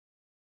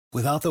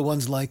Without the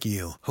ones like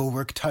you, who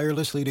work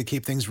tirelessly to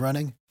keep things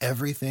running,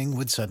 everything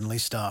would suddenly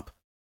stop.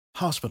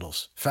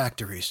 Hospitals,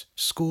 factories,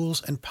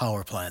 schools, and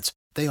power plants,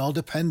 they all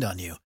depend on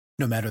you.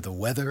 No matter the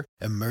weather,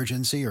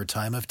 emergency, or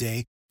time of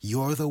day,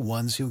 you're the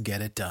ones who get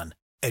it done.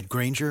 At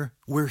Grainger,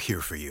 we're here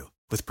for you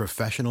with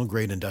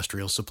professional-grade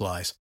industrial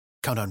supplies.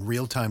 Count on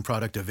real-time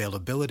product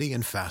availability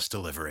and fast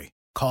delivery.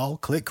 Call,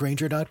 click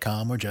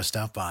Grainger.com, or just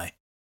stop by.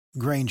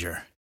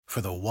 Grainger, for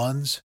the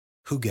ones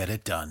who get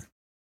it done.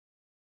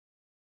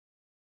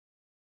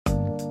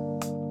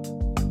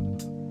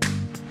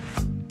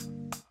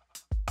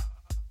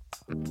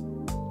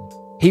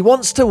 He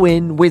wants to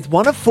win with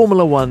one of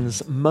Formula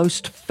One's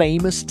most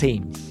famous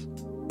teams.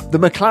 The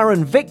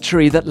McLaren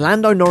victory that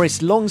Lando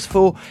Norris longs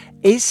for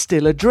is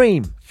still a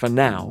dream for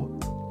now,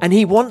 and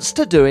he wants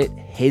to do it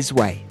his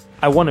way.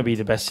 I want to be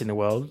the best in the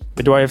world,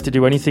 but do I have to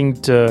do anything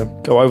to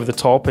go over the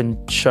top and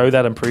show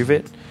that and prove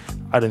it?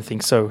 I don't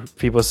think so.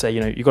 People say,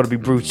 you got to be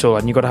brutal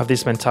and you got to have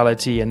this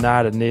mentality and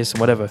that and this and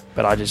whatever.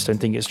 But I just don't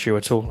think it's true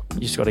at all. You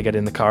just got to get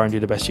in the car and do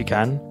the best you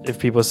can. If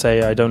people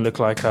say I don't look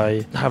like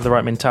I have the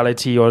right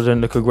mentality or I don't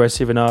look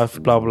aggressive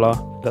enough, blah,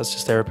 blah, that's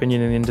just their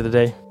opinion at the end of the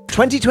day.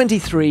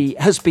 2023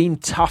 has been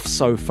tough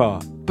so far,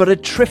 but a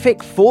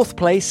terrific fourth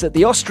place at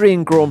the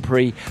Austrian Grand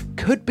Prix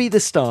could be the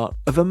start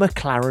of a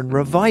McLaren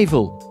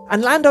revival.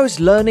 And Lando's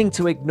learning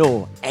to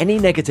ignore any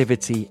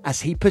negativity as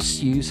he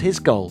pursues his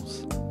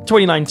goals.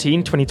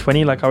 2019,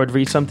 2020, I would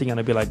read something and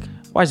I'd be like,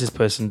 why has this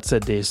person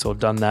said this or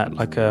done that?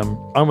 I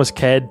almost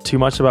cared too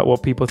much about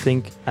what people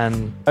think.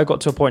 And I got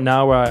to a point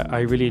now where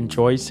I really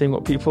enjoy seeing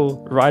what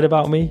people write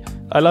about me.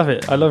 I love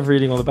it. I love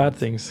reading all the bad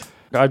things.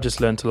 I've just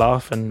learned to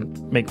laugh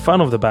and make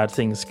fun of the bad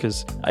things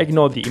because I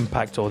ignore the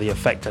impact or the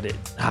effect that it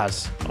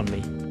has on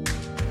me.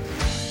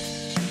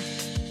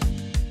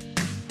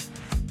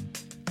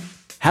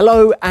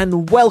 Hello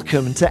and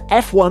welcome to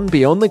F1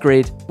 Beyond the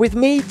Grid with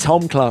me,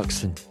 Tom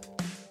Clarkson.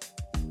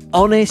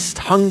 Honest,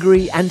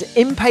 hungry and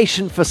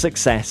impatient for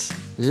success,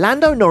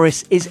 Lando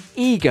Norris is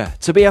eager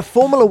to be a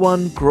Formula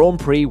One Grand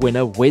Prix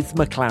winner with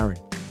McLaren.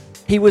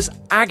 He was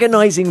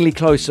agonisingly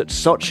close at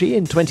Sochi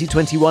in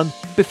 2021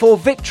 before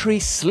victory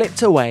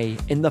slipped away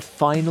in the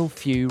final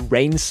few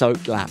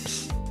rain-soaked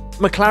laps.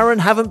 McLaren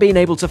haven't been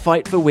able to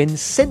fight for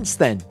wins since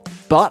then,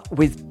 but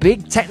with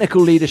big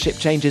technical leadership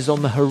changes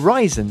on the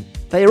horizon,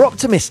 they are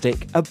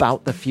optimistic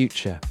about the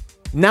future.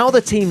 Now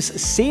the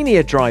team's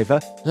senior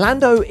driver,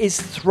 Lando is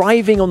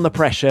thriving on the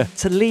pressure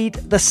to lead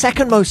the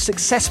second most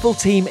successful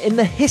team in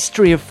the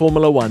history of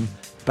Formula One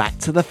back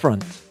to the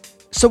front.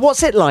 So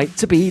what's it like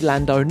to be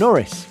Lando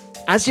Norris?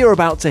 As you're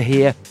about to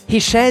hear,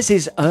 he shares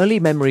his early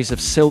memories of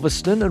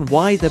Silverstone and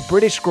why the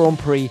British Grand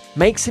Prix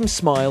makes him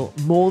smile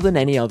more than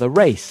any other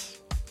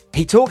race.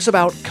 He talks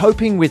about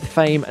coping with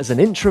fame as an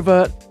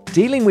introvert,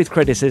 dealing with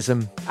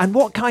criticism, and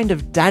what kind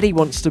of dad he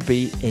wants to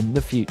be in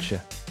the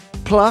future.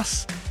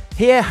 Plus,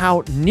 hear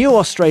how new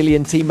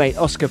Australian teammate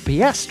Oscar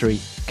Piastri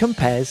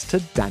compares to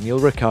Daniel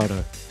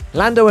Ricciardo.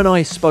 Lando and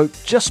I spoke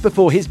just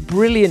before his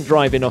brilliant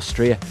drive in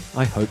Austria.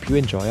 I hope you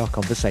enjoy our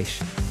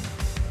conversation.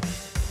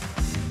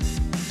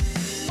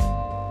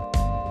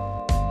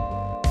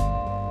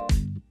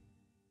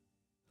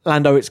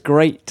 Lando, it's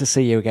great to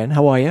see you again.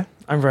 How are you?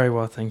 I'm very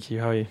well, thank you.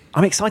 How are you?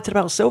 I'm excited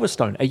about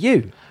Silverstone. Are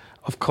you?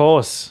 Of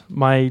course.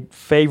 My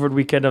favourite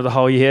weekend of the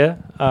whole year.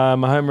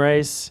 My home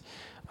race,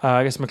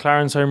 I guess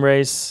McLaren's home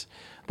race,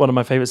 one of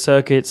my favourite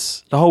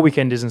circuits. The whole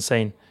weekend is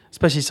insane,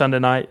 especially Sunday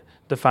night,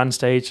 the fan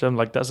stage.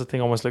 That's the thing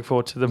I almost look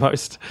forward to the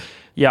most.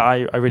 Yeah,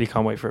 I really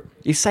can't wait for it.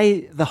 You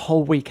say the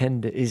whole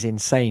weekend is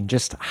insane.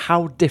 Just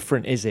how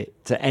different is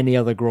it to any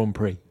other Grand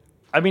Prix?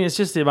 I mean, it's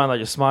just the amount that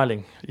you're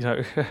smiling,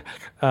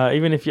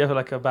 even if you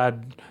have a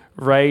bad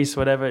race,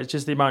 whatever, it's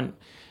just the amount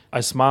I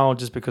smile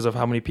just because of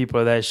how many people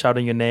are there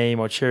shouting your name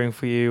or cheering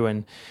for you.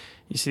 And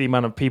you see the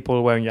amount of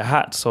people wearing your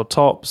hats or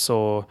tops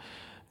or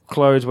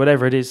clothes,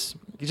 whatever it is.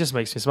 It just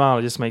makes me smile.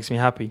 It just makes me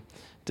happy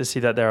to see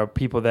that there are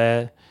people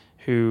there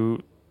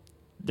who,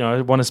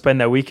 want to spend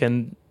their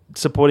weekend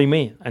supporting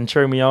me and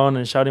cheering me on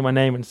and shouting my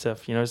name and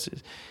stuff.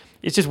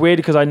 It's just weird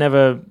because I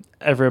never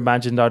ever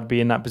imagined I'd be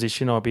in that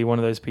position or be one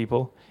of those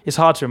people. It's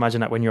hard to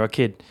imagine that when you're a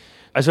kid.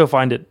 I still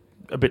find it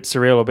a bit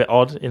surreal, a bit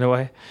odd in a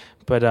way.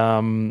 But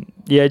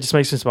it just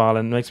makes me smile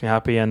and makes me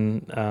happy,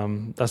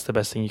 and that's the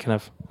best thing you can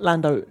have.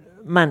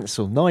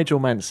 Nigel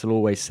Mansell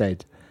always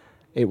said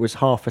it was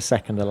half a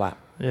second a lap.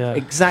 Yeah.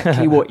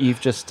 Exactly what you've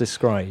just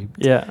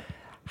described. Yeah.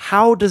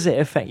 How does it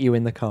affect you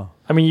in the car?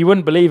 I mean, you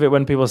wouldn't believe it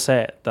when people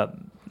say it, that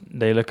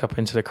they look up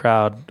into the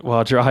crowd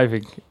while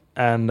driving.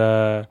 And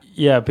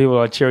people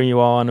are cheering you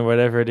on or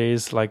whatever it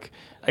is. Like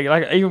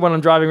even when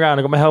I'm driving around,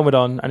 I got my helmet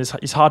on, and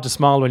it's hard to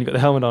smile when you got the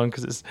helmet on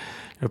because it's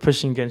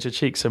pushing against your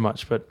cheek so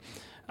much. But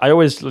I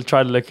always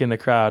try to look in the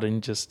crowd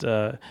and just,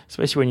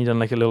 especially when you've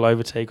done a little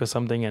overtake or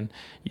something, and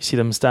you see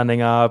them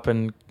standing up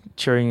and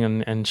cheering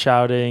and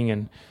shouting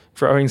and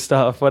throwing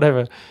stuff,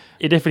 whatever.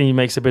 It definitely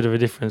makes a bit of a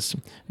difference.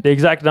 The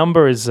exact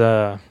number is,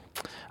 I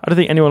don't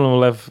think anyone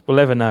will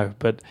ever know,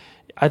 but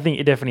I think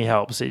it definitely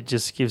helps. It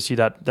just gives you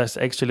that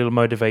extra little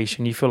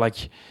motivation. You feel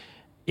like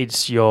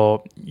it's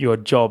your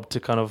job to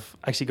kind of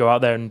actually go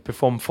out there and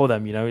perform for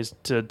them. Is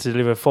to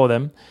deliver for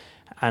them,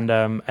 and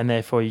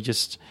therefore you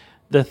just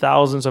the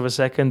thousands of a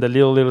second, the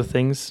little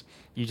things.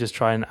 You just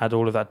try and add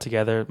all of that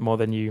together more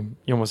than you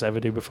almost ever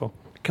do before.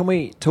 Can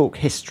we talk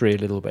history a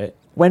little bit?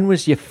 When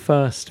was your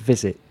first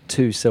visit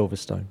to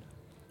Silverstone?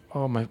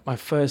 Oh, my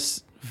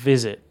first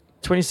visit.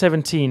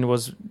 2017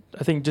 was,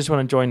 I think, just when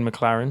I joined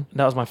McLaren.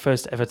 That was my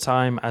first ever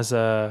time at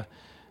the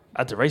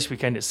race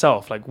weekend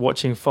itself, like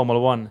watching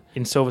Formula One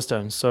in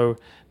Silverstone. So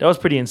that was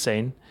pretty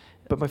insane.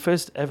 But my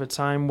first ever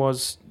time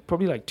was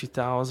probably like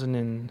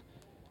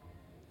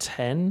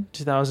 2010,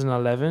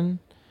 2011.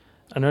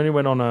 And I only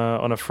went on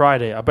a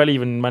Friday. I barely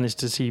even managed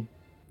to see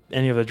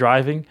any of the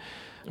driving,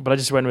 but I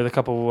just went with a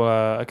couple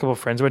of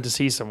friends. I went to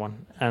see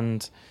someone,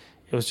 and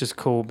it was just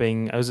cool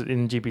I was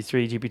in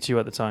GP3, GP2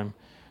 at the time,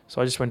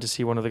 so I just went to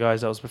see one of the guys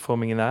that was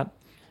performing in that,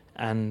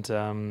 and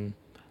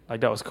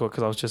that was cool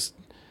because I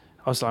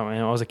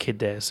was a kid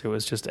there, so it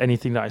was just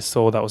anything that I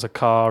saw that was a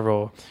car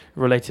or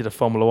related to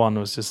Formula One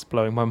was just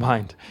blowing my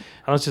mind.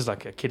 And I was just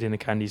like a kid in a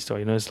candy store,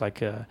 it's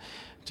like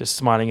just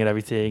smiling at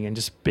everything and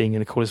just being in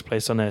the coolest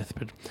place on earth.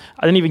 But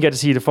I didn't even get to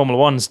see the Formula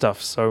One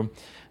stuff, so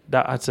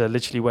that had to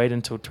literally wait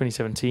until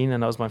 2017,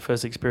 and that was my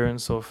first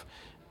experience of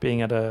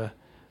being at a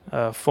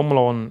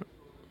Formula One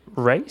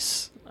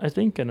race, I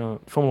think, and a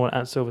Formula One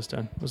at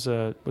Silverstone. It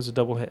was a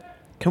double hit.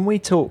 Can we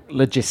talk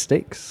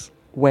logistics?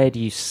 Where do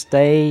you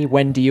stay?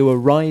 When do you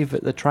arrive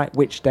at the track?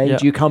 Which day? Yeah.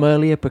 Do you come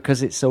earlier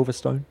because it's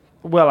Silverstone?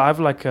 Well, I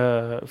have like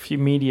a few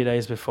media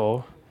days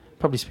before,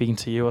 probably speaking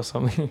to you or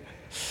something.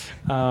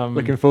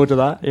 Looking forward to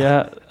that.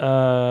 Yeah.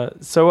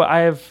 So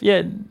I have,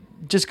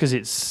 just because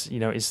it's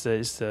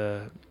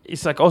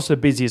like also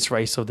the busiest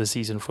race of the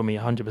season for me,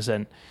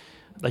 100%.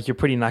 Like you're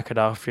pretty knackered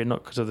after it,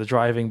 not because of the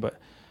driving, but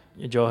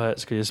your jaw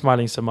hurts because you're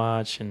smiling so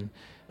much, and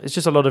it's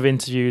just a lot of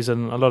interviews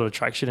and a lot of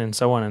attraction and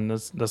so on, and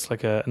that's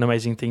like an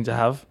amazing thing to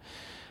have.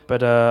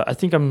 But I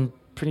think I'm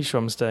pretty sure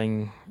I'm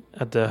staying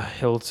at the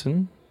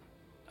Hilton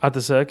at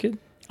the circuit.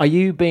 Are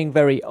you being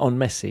very on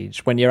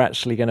message when you're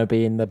actually going to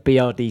be in the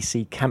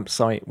BRDC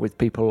campsite with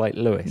people like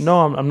Lewis?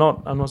 No, I'm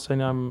not. I'm not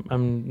saying I'm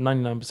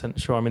 99%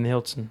 sure I'm in the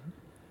Hilton.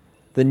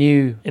 The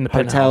new in the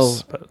hotel,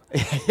 penthouse, but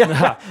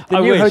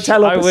the new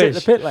hotel opposite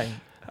the pit lane.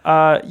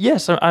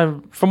 Yes,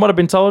 from what I've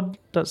been told,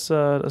 that's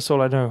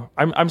all I know.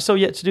 I'm still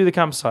yet to do the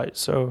campsite,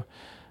 so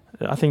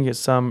I think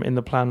it's in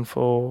the plan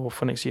for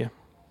next year.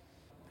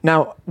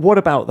 Now, what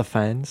about the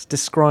fans?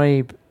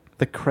 Describe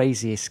the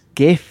craziest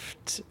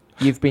gift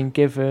you've been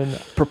given,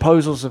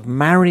 proposals of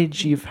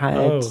marriage you've had.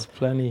 Oh,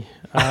 plenty.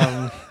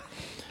 I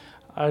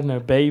don't know,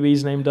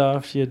 babies named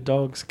after you,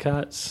 dogs,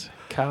 cats,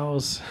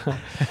 cows.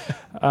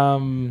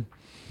 I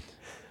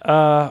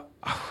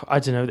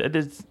don't know.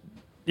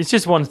 It's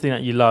just one thing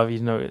that you love,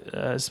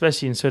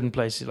 especially in certain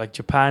places. Like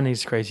Japan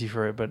is crazy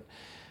for it, but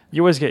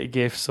you always get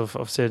gifts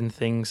of certain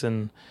things,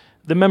 and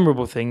the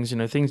memorable things,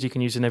 things you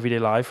can use in everyday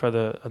life.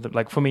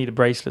 Like for me, the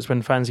bracelets.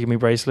 When fans give me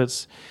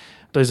bracelets,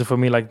 those are for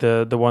me like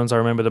the ones I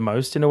remember the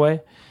most in a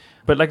way.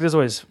 But like there's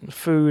always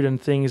food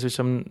and things which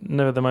I'm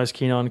never the most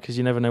keen on because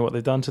you never know what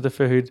they've done to the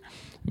food.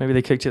 Maybe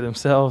they cooked it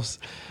themselves.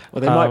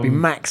 Well, they might be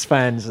Max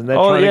fans and they're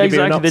trying to give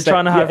you an upset. They're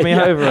trying to have me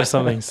over or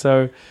something.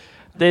 So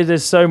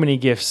there's so many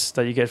gifts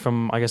that you get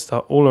from, I guess,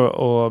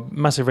 or a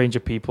massive range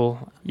of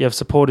people. You have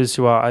supporters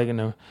who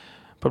are,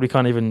 probably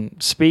can't even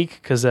speak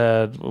because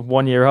they're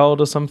 1 year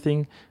old or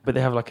something, but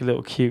they have like a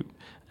little cute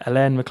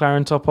LN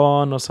McLaren top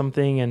on or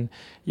something, and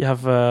you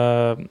have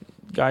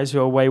guys who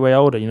are way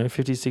older,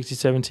 50, 60,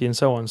 70 and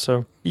so on.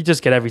 So you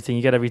just get everything.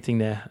 You get everything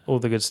there, all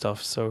the good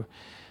stuff. So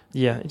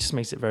yeah, it just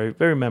makes it very,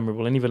 very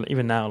memorable. And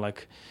even now,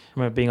 like I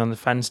remember being on the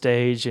fan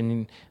stage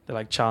and they're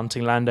like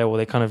chanting Lando, or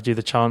they kind of do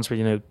the chants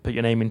where put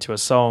your name into a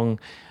song,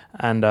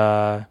 and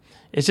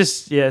it's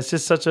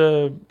just such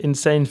a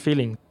insane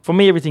feeling. For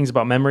me, everything's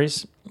about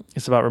memories.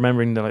 It's about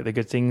remembering the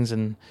good things,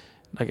 and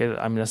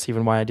that's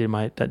even why I did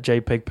that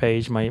JPEG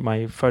page,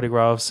 my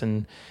photographs,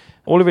 and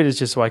all of it is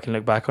just so I can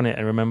look back on it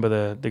and remember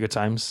the good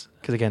times.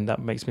 Because again, that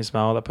makes me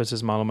smile, that puts a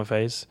smile on my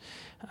face,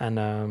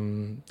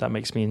 and that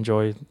makes me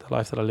enjoy the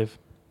life that I live.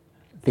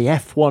 The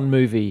F1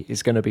 movie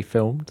is going to be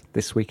filmed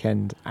this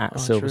weekend at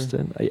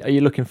Silverstone. Are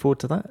you looking forward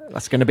to that?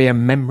 That's going to be a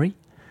memory.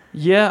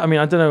 Yeah, I mean,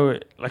 I don't know,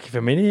 like if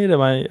I'm in it,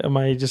 am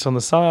I just on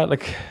the side?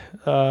 Like,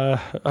 I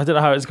don't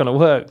know how it's going to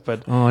work,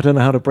 but... Oh, I don't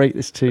know how to break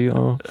this to you.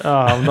 Oh,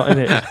 I'm not in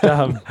it.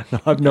 No,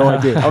 I have no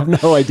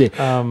idea.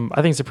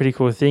 I think it's a pretty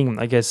cool thing.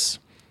 I guess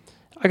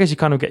you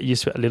kind of get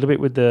used to it a little bit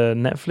with the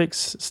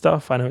Netflix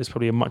stuff. I know it's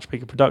probably a much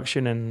bigger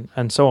production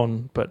and so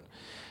on, but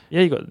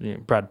yeah, you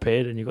got Brad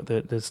Pitt and you got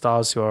the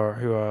stars who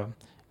are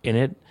in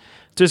it.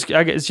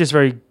 It's just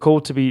very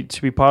cool to be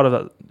part of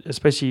that,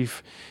 especially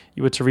if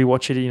you were to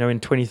rewatch it, in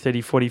 20,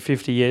 30, 40,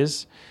 50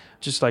 years.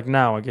 Just like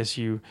now, I guess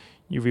you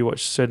rewatch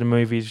certain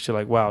movies which you're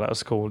like, wow, that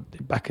was cool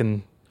back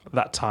in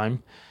that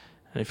time.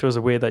 And it feels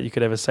weird that you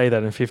could ever say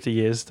that in 50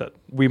 years, that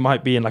we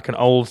might be in like an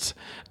old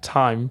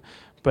time.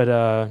 But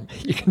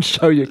you can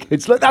show your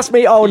kids, look, that's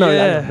me. Oh no,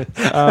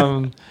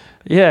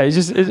 yeah. It's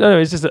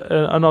just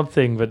an odd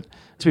thing. But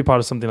to be part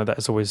of something like that,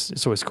 it's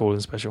always cool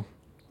and special.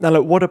 Now,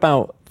 look, what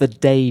about the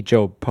day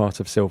job part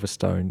of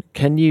Silverstone?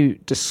 Can you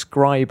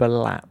describe a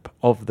lap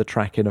of the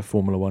track in a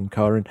Formula One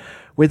car? And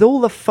with all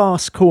the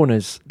fast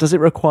corners, does it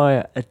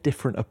require a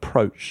different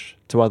approach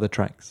to other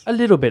tracks? A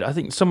little bit. I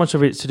think so much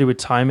of it's to do with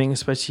timing,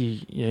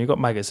 especially, you've got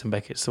Maggots and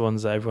Beckett's, the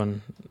ones that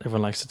everyone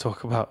likes to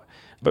talk about,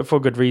 but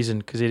for good reason,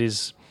 because it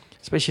is,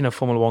 especially in a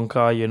Formula One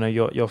car,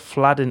 you're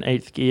flat in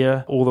 8th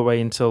gear all the way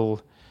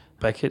until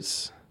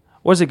Beckett's.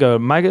 Where does it go?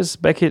 Maggots,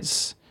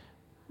 Beckett's,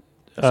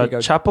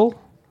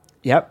 Chapel?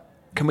 Yep.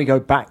 Can we go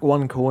back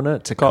one corner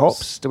to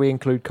Copse? Do we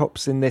include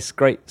Copse in this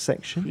great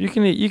section? You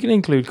can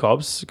include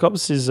Copse.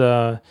 Copse is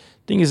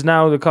thing is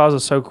now the cars are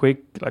so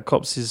quick. Like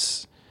Copse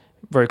is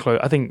very close.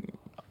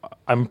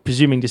 I'm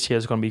presuming this year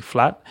is going to be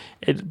flat.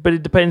 But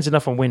it depends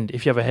enough on wind.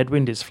 If you have a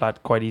headwind, it's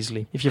flat quite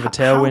easily. If you have a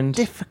tailwind,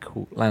 how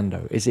difficult,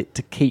 Lando, is it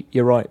to keep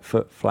your right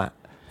foot flat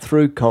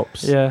through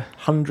Copse? Yeah,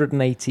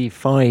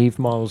 185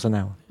 miles an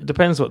hour. It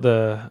depends what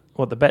the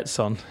bet's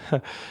on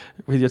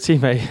with your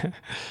teammate.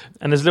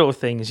 And there's little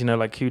things,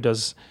 like who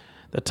does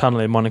the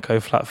tunnel in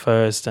Monaco flat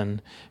first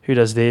and who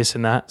does this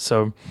and that.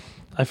 So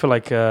I feel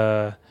like,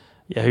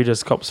 who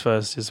does Copse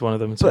first is one of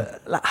them.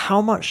 But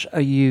how much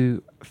are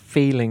you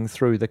feeling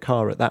through the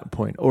car at that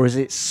point? Or is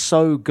it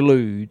so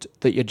glued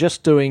that you're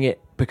just doing it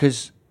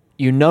because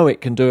you know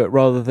it can do it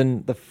rather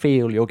than the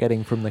feel you're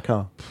getting from the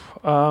car?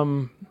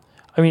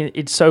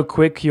 It's so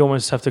quick, you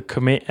almost have to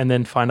commit and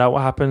then find out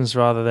what happens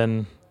rather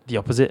than the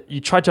opposite. You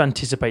try to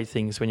anticipate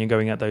things when you're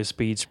going at those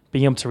speeds.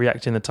 Being able to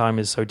react in the time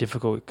is so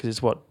difficult because it's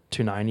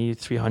 290,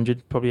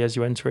 300 probably as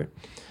you enter it,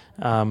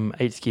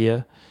 8th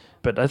gear.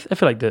 But I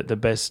feel like the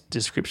best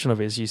description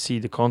of it is you see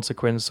the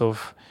consequence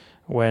of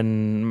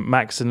when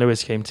Max and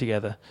Lewis came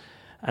together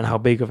and how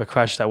big of a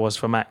crash that was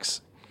for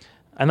Max.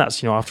 And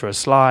that's, after a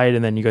slide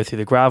and then you go through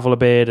the gravel a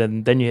bit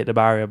and then you hit the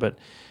barrier. But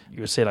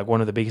you would say like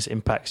one of the biggest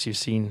impacts you've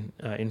seen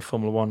in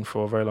Formula One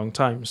for a very long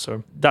time.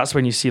 So that's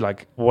when you see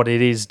like what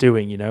it is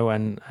doing,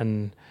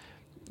 and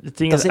the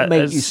thing does it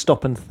make you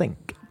stop and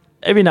think?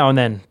 Every now and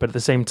then, but at the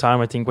same time,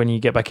 I think when you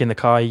get back in the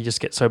car, you just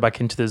get so back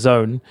into the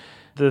zone.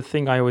 The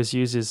thing I always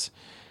use is,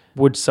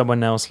 would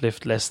someone else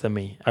lift less than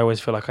me? I always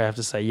feel like I have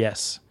to say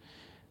yes.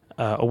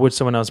 Or would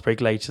someone else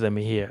brake later than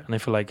me here? And I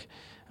feel like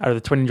out of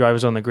the 20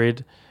 drivers on the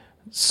grid,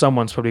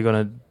 someone's probably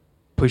going to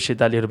push it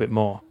that little bit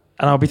more.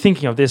 And I'll be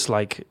thinking of this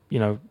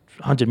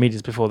 100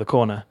 meters before the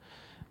corner.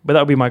 But that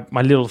would be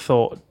my little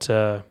thought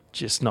to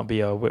just not be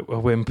a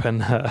wimp and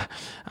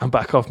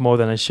back off more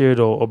than I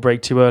should or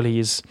brake too early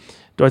is,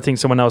 do I think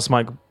someone else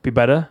might be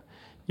better?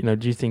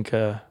 Do you think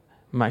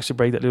Max should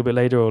brake that little bit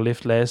later or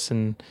lift less?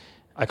 And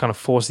I kind of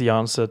force the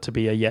answer to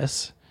be a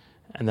yes.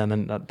 And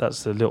then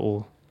that's the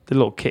little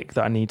kick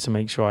that I need to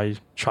make sure I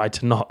try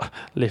to not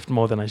lift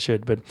more than I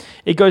should. But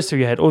it goes through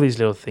your head, all these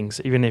little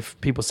things. Even if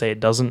people say it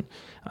doesn't,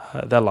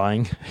 they're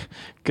lying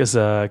because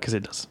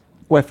it does.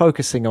 We're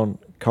focusing on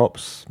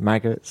Copse,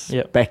 Maggots,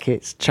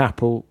 Beckett's,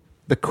 Chapel,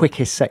 the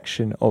quickest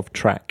section of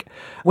track.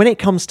 When it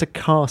comes to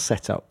car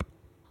setup,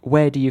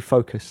 where do you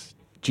focus?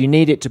 Do you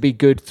need it to be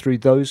good through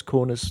those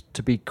corners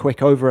to be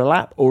quick over a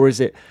lap, or is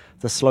it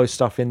the slow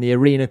stuff in the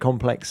arena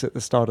complex at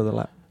the start of the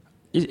lap?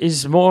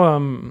 It's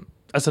more,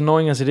 as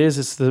annoying as it is,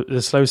 it's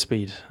the slow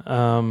speed.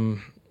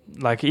 Even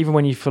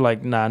when you feel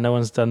like, no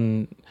one's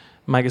done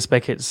Maggots,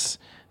 Beckett's,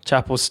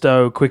 Chapel,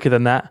 Stowe quicker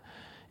than that,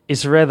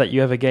 it's rare that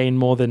you ever gain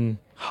more than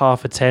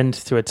half a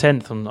tenth to a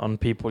tenth on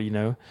people,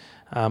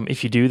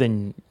 If you do,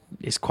 then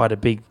it's quite a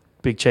big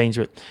change.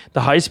 But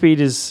the high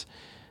speed is,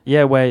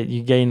 where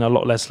you gain a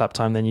lot less lap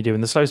time than you do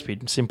in the slow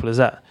speed. Simple as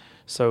that.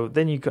 So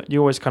then you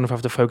always kind of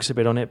have to focus a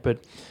bit on it.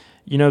 But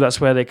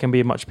that's where there can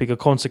be much bigger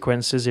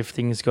consequences if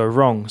things go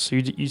wrong. So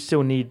you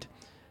still need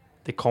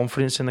the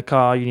confidence in the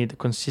car. You need the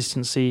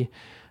consistency.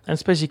 And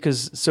especially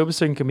because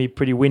Silverstone can be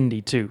pretty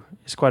windy too.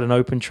 It's quite an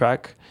open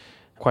track,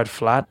 quite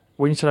flat.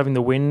 When you start having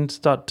the wind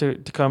start to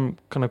come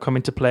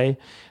into play,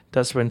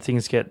 that's when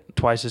things get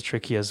twice as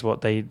tricky as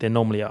what they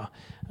normally are.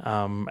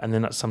 And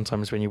then that's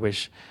sometimes when you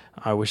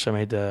I wish I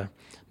made the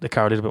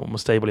car a little bit more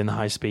stable in the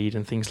high speed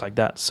and things like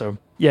that. So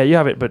you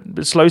have it,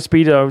 but slow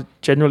speed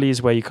generally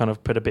is where you kind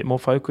of put a bit more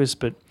focus.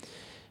 But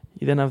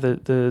you then have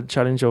the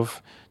challenge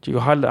of, do you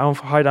go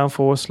high down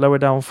force, lower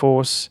down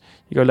force?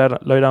 You go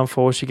low down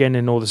force, you're getting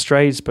in all the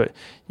straights, but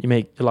you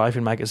make your life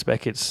in Maggots,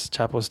 Beckett's,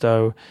 Chapel,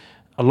 Stowe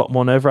a lot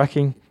more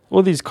nerve-wracking.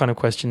 All these kind of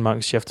question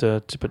marks you have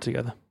to put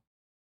together.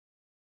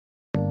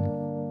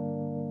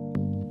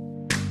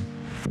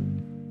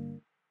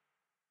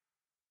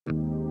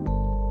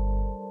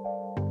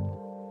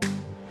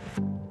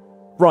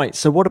 Right,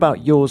 so what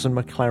about yours and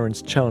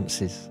McLaren's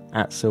chances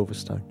at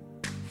Silverstone?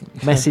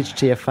 Message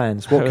to your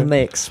fans, what can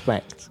they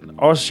expect?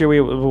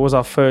 Austria was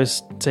our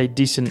first,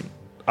 decent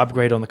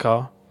upgrade on the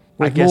car.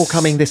 With more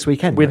coming this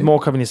weekend. With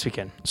more coming this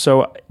weekend.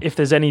 So if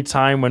there's any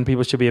time when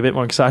people should be a bit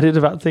more excited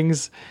about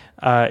things,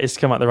 it's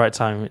come at the right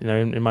time.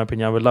 In my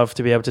opinion, I would love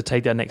to be able to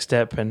take that next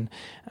step and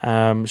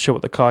show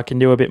what the car can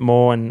do a bit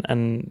more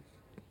and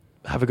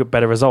have a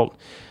better result.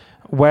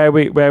 Where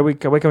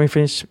can we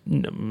finish?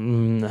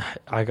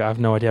 I have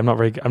no idea.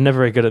 I'm never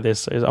very good at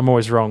this. I'm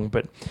always wrong.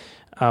 But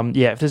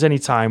if there's any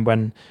time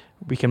when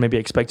we can maybe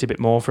expect a bit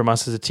more from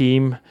us as a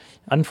team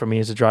and from me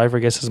as a driver,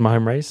 I guess, as my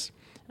home race,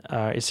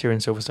 it's here in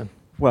Silverstone.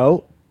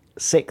 Well,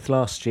 6th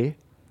last year,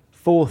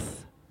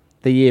 4th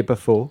the year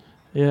before.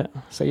 Yeah.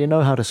 So you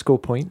know how to score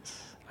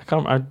points. I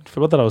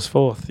forgot that I was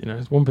 4th.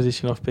 It's one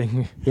position off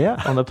being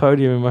on the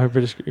podium in my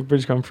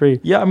British Grand Prix.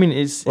 Yeah, I mean,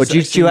 it's. Or do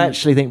you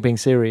actually think, being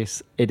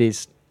serious, it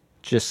is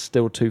just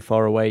still too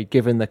far away,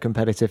 given the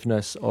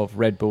competitiveness of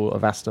Red Bull,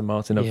 of Aston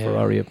Martin, of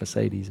Ferrari, of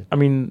Mercedes? I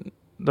mean,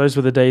 those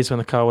were the days when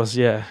the car was,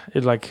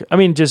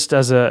 just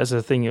as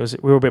a thing,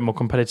 we were a bit more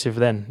competitive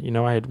then.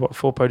 I had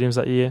 4 podiums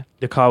that year.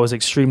 The car was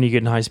extremely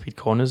good in high-speed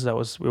corners.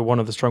 We were one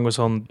of the strongest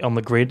on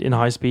the grid in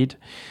high speed.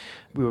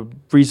 We were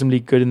reasonably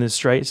good in the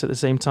straights at the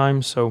same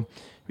time, so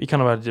we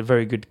kind of had a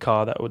very good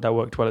car that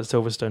worked well at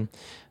Silverstone.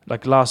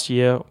 Like last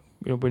year,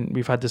 when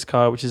we've had this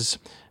car which is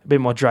a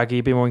bit more draggy,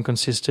 a bit more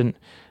inconsistent,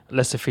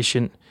 less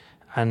efficient,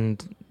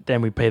 and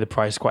then we pay the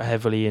price quite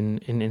heavily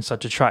in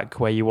such a track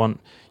where you want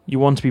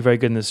to be very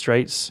good in the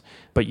straights,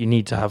 but you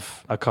need to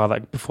have a car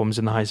that performs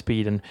in the high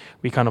speed, and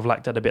we kind of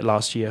lacked that a bit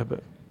last year.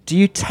 But do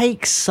you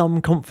take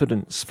some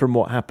confidence from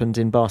what happened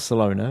in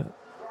Barcelona?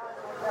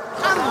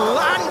 And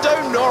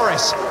Lando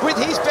Norris with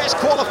his best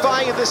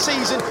qualifying of the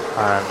season.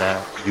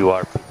 And you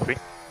are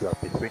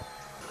P3.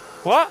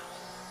 What?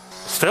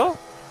 Still?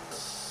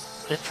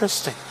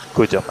 Interesting.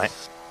 Good job, mate.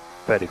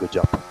 Very good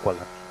job. Well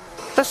done.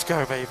 Let's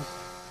go, baby.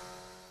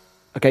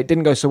 Okay, it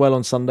didn't go so well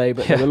on Sunday,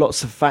 but there were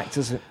lots of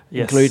factors,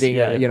 including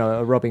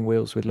rubbing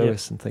wheels with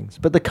Lewis and things.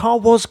 But the car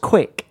was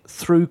quick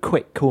through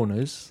quick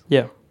corners.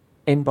 Yeah.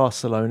 In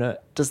Barcelona,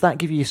 does that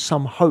give you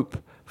some hope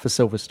for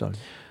Silverstone?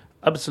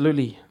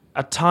 Absolutely.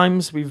 At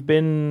times, we've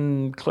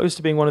been close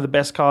to being one of the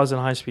best cars in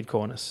high-speed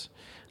corners.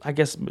 I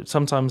guess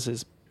sometimes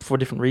it's for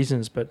different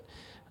reasons, but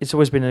it's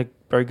always been a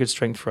very good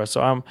strength for us.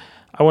 So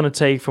I want to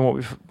take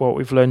from what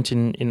we've learned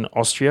in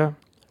Austria,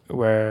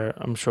 where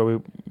I'm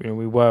sure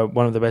we were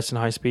one of the best in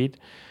high speed,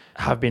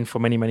 have been for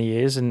many, many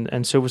years, and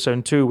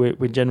Silverstone too.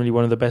 We're generally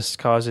one of the best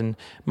cars in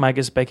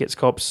Magus, Beckett's,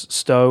 Copse,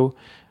 Stowe.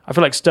 I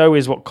feel like Stowe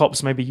is what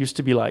Copse maybe used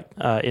to be like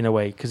in a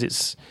way, because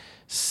it's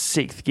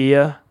 6th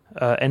gear.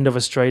 End of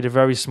a straight, a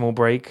very small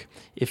brake.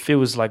 It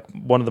feels like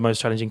one of the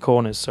most challenging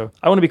corners. So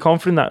I want to be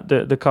confident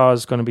that the car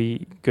is going to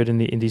be good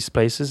in these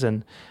places,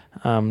 and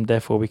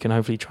therefore we can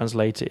hopefully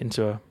translate it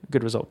into a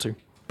good result too.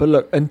 But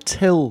look,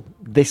 until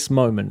this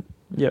moment,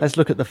 let's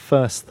look at the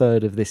first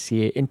third of this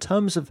year. In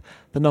terms of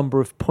the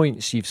number of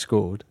points you've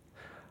scored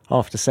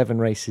after 7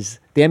 races,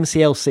 the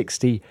MCL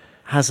 60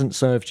 hasn't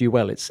served you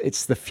well.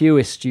 It's the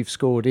fewest you've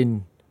scored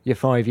in your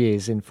 5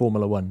 years in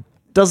Formula One.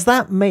 Does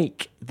that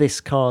make this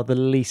car the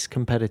least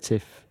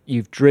competitive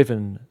you've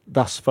driven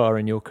thus far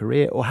in your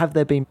career, or have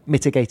there been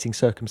mitigating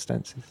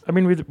circumstances? I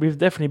mean, we've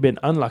definitely been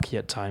unlucky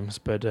at times,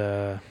 but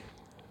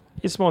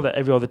it's more that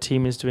every other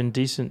team is doing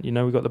decent.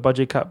 We've got the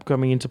budget cap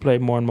coming into play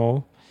more and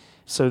more.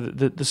 So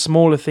the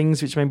smaller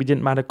things, which maybe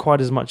didn't matter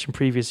quite as much in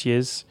previous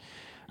years,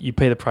 you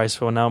pay the price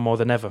for now more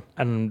than ever.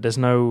 And there's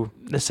no,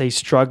 let's say,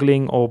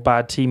 struggling or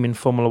bad team in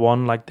Formula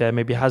One like there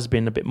maybe has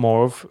been a bit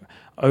more of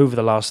over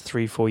the last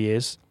 3-4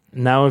 years.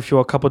 Now, if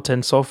you're a couple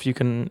tenths off, you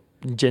can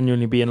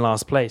genuinely be in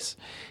last place.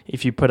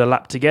 If you put a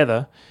lap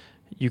together,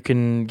 you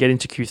can get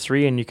into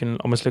Q3 and you can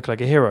almost look like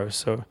a hero.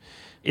 So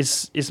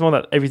it's more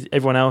that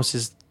everyone else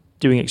is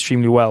doing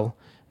extremely well.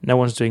 No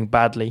one's doing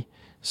badly.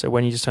 So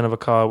when you just don't have a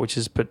car which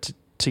is put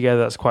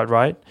together that's quite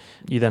right,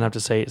 you then have to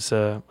say it's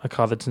a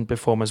car that doesn't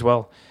perform as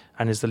well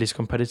and is the least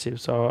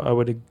competitive. So I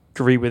would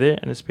agree with it,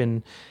 and it's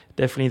been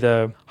definitely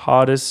the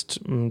hardest,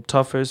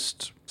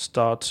 toughest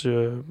start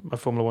to a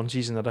Formula One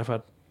season that I've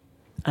had.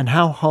 And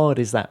how hard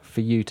is that for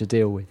you to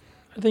deal with?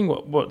 I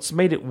think what's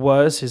made it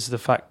worse is the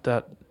fact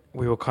that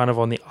we were kind of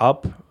on the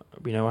up.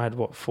 I had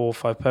 4 or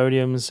 5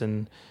 podiums,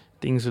 and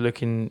things were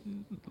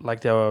looking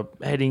like they were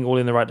heading all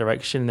in the right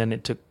direction. And then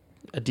it took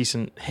a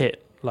decent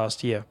hit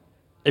last year.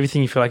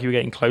 Everything you feel like you were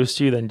getting close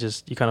to, then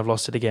just you kind of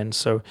lost it again.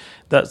 So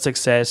that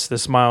success, the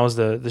smiles,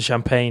 the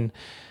champagne,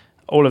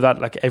 all of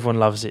that, like everyone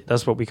loves it.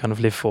 That's what we kind of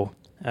live for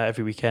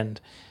every weekend.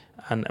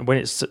 And when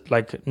it's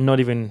like not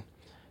even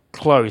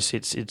close,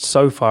 it's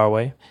so far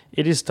away.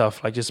 It is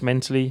tough, like just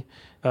mentally.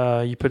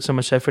 You put so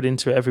much effort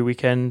into it every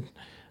weekend.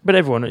 But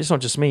everyone, it's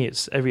not just me,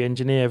 it's every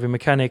engineer, every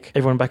mechanic,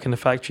 everyone back in the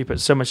factory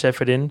puts so much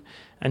effort in.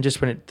 And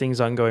just when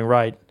things aren't going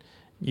right,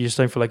 you just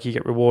don't feel like you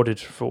get rewarded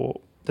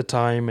for the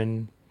time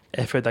and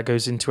effort that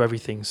goes into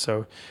everything.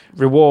 So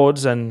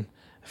rewards and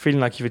feeling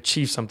like you've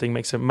achieved something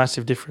makes a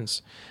massive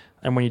difference.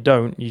 And when you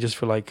don't, you just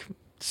feel like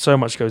so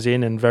much goes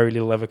in and very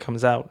little ever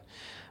comes out.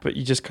 But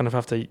you just kind of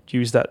have to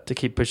use that to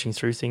keep pushing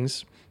through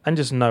things and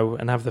just know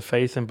and have the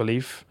faith and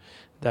belief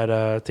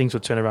that things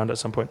will turn around at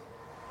some point.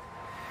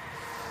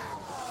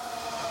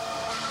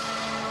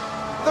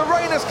 The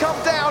rain has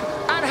come down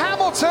and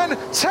Hamilton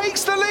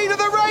takes the lead of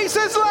the race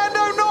as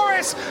Lando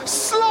Norris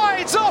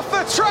slides off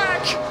the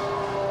track.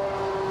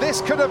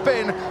 This could have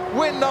been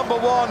win number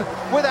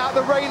 1. Without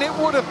the rain, it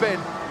would have been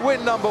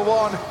win number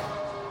 1.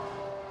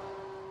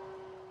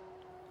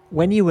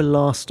 When you were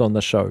last on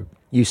the show,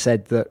 you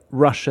said that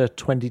Russia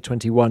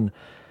 2021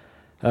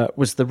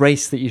 was the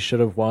race that you should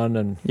have won,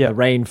 and the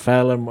rain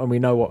fell, and we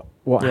know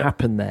what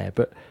happened there.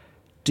 But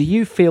do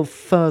you feel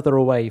further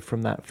away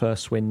from that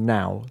first win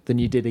now than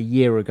you did a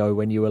year ago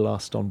when you were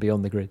last on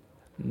Beyond the Grid?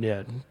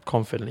 Yeah,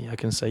 confidently I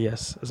can say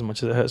yes, as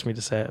much as it hurts me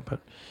to say it. But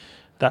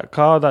that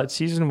car that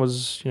season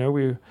was, we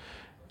were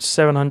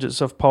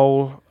 700ths of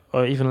pole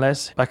or even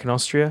less back in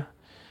Austria.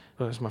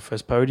 It was my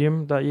first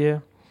podium that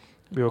year.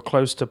 We were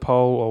close to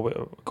pole, or we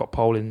got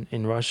pole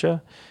in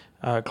Russia,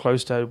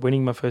 close to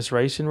winning my first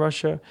race in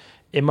Russia.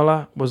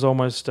 Imola was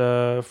almost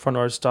front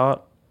row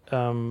start,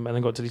 and then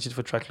got deleted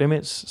for track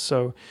limits.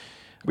 So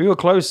we were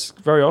close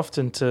very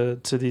often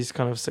to these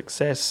kind of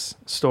success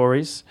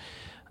stories.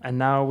 And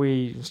now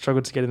we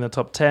struggle to get in the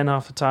top 10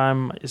 half the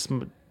time. It's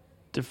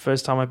the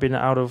first time I've been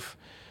out of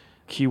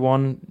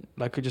Q1,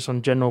 like just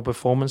on general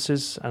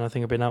performances. And I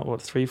think I've been out,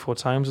 3-4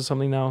 times or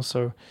something now.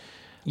 So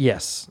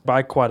yes,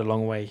 by quite a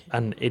long way.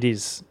 And it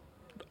is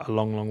a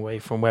long, long way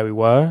from where we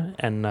were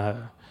and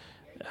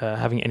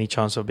having any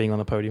chance of being on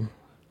the podium.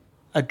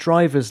 A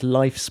driver's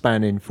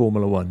lifespan in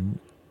Formula One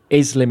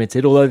is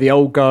limited, although the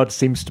old guard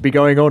seems to be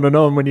going on and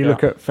on when you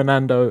look at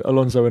Fernando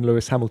Alonso and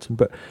Lewis Hamilton.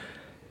 But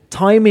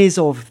time is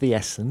of the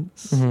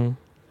essence. Mm-hmm.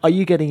 Are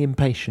you getting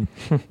impatient?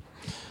 I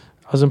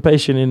was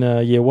impatient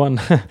in year one.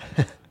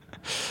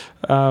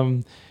 I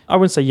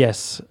wouldn't say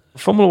yes.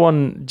 Formula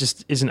One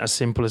just isn't as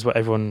simple as what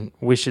everyone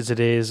wishes it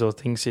is or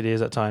thinks it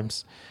is at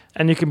times.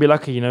 And you can be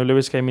lucky,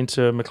 Lewis came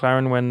into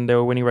McLaren when they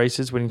were winning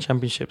races, winning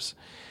championships.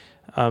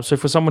 So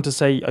for someone to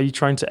say, are you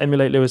trying to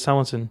emulate Lewis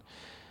Hamilton?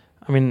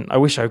 I mean, I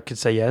wish I could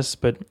say yes,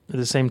 but at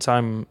the same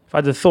time, if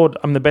I'd have thought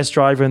I'm the best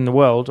driver in the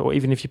world, or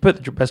even if you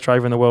put the best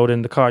driver in the world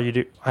in the car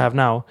I have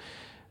now,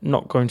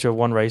 not going to have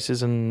won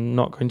races and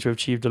not going to have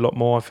achieved a lot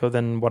more, I feel,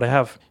 than what I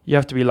have. You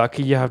have to be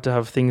lucky. You have to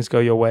have things go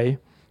your way.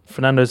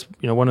 Fernando's,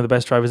 one of the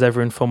best drivers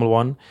ever in Formula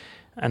One,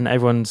 and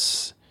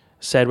everyone's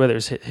said, whether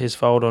it's his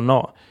fault or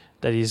not,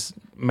 that he's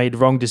made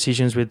wrong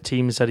decisions with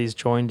teams that he's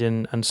joined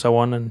in and so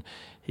on, and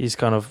he's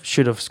kind of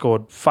should have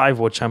scored 5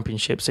 world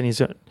championships, and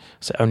he's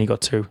only got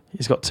 2.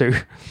 He's got 2.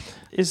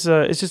 It's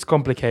just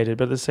complicated,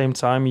 but at the same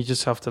time, you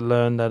just have to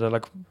learn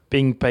that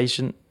being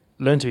patient.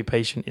 Learn to be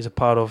patient is a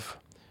part of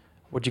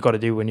what you got to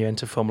do when you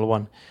enter Formula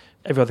One.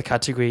 Every other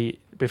category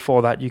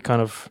before that, you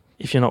kind of,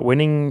 if you're not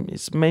winning,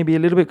 it's maybe a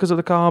little bit because of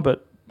the car,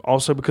 but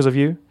also because of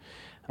you.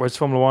 Whereas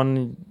Formula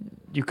One,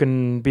 you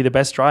can be the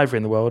best driver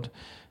in the world.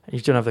 If you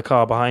don't have the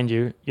car behind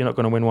you, you're not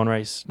going to win one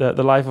race. The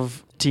life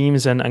of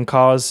teams and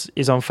cars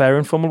is unfair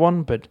in Formula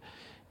One, but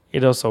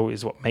it also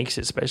is what makes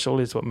it special,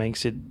 is what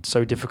makes it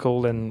so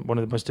difficult and one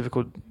of the most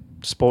difficult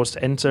sports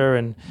to enter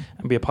and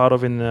be a part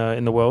of in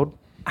the world.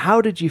 How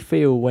did you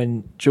feel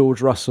when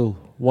George Russell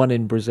won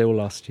in Brazil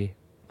last year?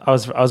 I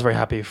was very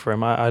happy for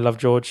him. I love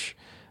George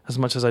as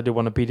much as I do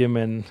want to beat him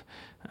and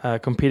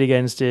compete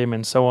against him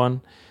and so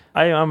on.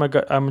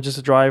 I'm just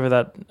a driver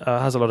that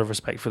has a lot of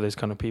respect for those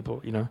kind of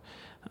people,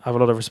 I have a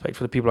lot of respect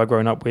for the people I've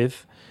grown up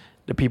with,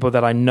 the people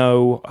that I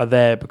know are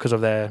there because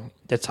of their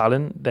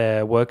talent,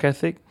 their work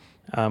ethic,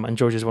 and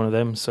George is one of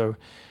them. So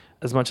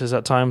as much as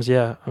at times,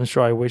 I'm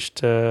sure I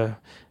wished,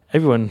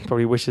 everyone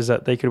probably wishes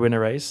that they could win a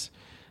race.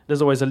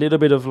 There's always a little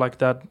bit of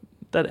that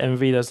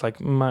envy that's I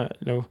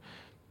feel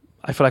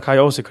like I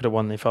also could have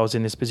won if I was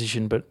in this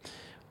position, but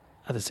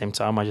at the same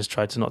time, I just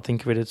tried to not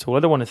think of it at all. I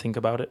don't want to think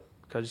about it,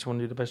 because I just want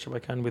to do the best job I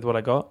can with what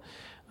I got.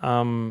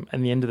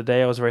 At the end of the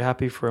day, I was very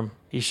happy for him.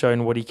 He's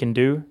shown what he can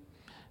do.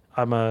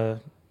 I'm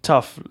a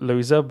tough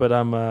loser, but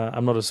I'm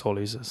not a sore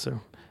loser. So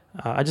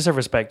I just have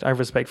respect. I have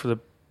respect for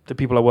the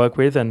people I work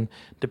with and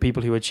the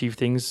people who achieve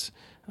things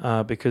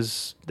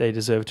because they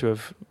deserve to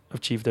have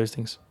achieved those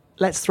things.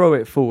 Let's throw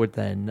it forward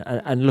then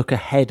and look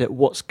ahead at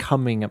what's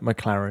coming at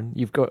McLaren.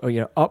 You've got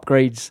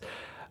upgrades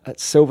at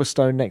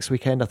Silverstone next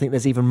weekend. I think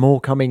there's even more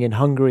coming in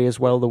Hungary as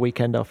well the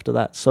weekend after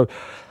that. So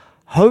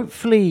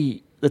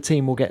hopefully the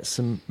team will get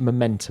some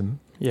momentum.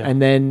 Yeah.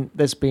 And then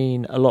there's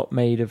been a lot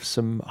made of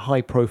some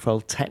high-profile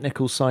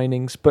technical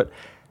signings, but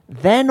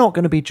they're not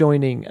going to be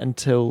joining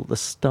until the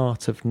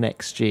start of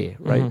next year,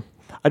 right?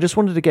 Mm-hmm. I just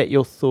wanted to get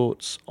your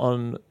thoughts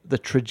on the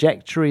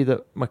trajectory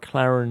that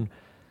McLaren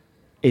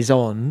is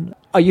on.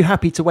 Are you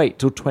happy to wait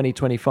till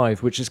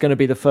 2025, which is going to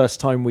be the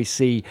first time we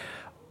see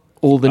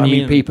all the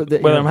new people?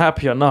 Whether I'm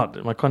happy or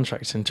not, my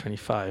contract's in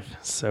 25.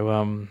 So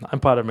I'm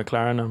part of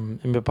McLaren. I'm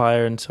in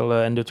Empire until the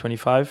end of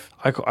 25.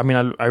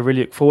 I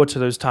really look forward to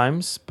those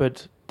times,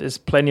 but there's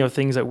plenty of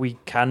things that we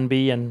can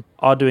be and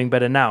are doing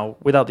better now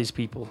without these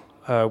people.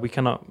 We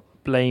cannot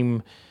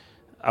blame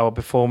our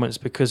performance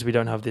because we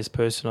don't have this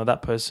person or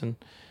that person.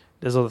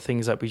 There's other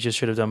things that we just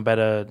should have done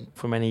better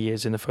for many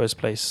years in the first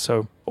place.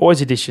 So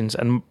always additions,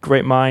 and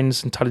great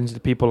minds and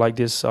talented people like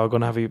this are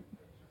going to have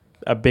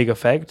a big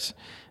effect,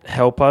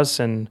 help us,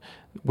 and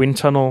wind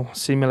tunnel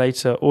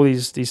simulator, all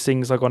these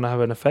things are going to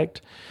have an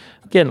effect.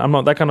 Again, I'm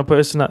not that kind of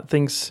person that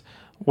thinks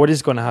what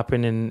is going to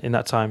happen in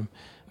that time.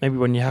 Maybe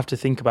when you have to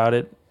think about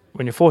it,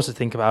 when you're forced to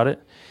think about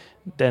it,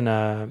 then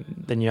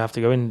you have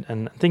to go in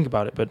and think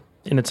about it. But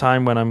in a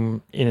time when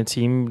I'm in a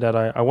team that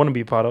I want to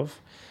be part of,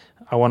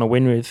 I want to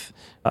win with,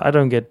 I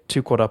don't get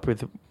too caught up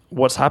with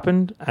what's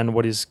happened and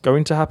what is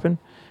going to happen.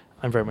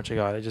 I'm very much a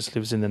guy that just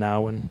lives in the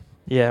now, and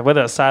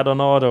whether it's sad or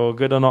not or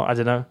good or not, I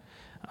don't know.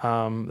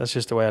 That's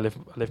just the way I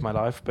live my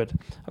life. But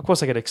of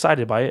course I get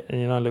excited by it,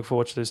 and I look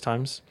forward to those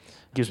times.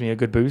 It gives me a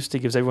good boost. It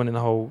gives everyone in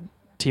the whole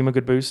team a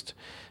good boost.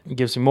 It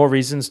gives me more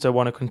reasons to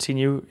want to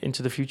continue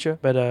into the future.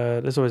 But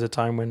there's always a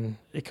time when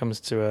it comes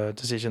to a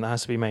decision that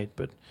has to be made.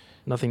 But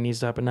nothing needs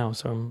to happen now,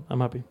 so I'm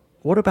happy.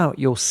 What about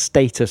your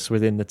status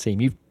within the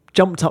team? You've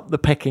jumped up the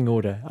pecking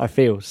order, I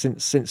feel,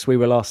 since we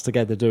were last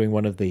together doing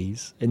one of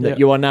these, in that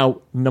you are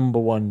now number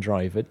one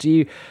driver.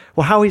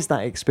 How is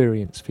that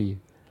experience for you?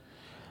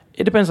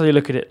 It depends how you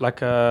look at it.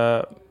 Like,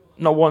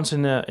 not once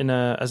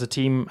as a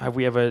team have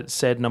we ever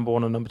said number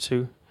one or number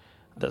two.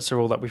 That's the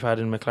role that we've had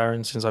in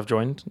McLaren since I've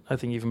joined. I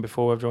think even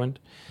before I've joined.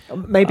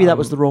 Maybe that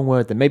was the wrong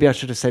word then. Maybe I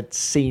should have said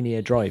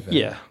senior driver.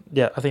 Yeah.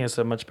 I think that's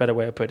a much better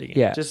way of putting it.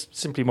 Yeah. Just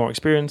simply more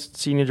experienced,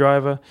 senior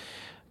driver.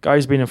 Guy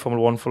who's been in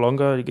Formula 1 for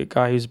longer. A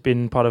guy who's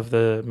been part of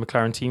the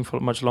McLaren team for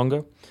much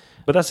longer.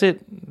 But that's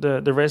it.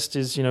 The rest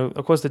is,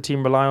 of course the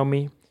team rely on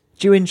me.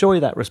 Do you enjoy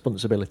that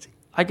responsibility?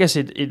 I guess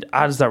it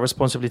adds that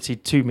responsibility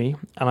to me.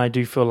 And I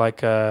do feel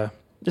like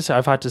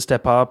I've had to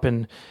step up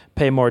and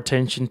pay more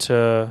attention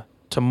to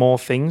more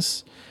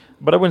things.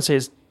 But I wouldn't say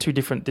it's too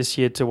different this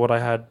year to what I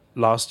had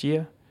last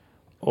year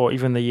or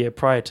even the year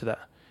prior to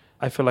that.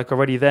 I feel like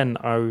already then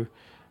I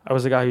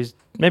was the guy who's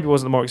maybe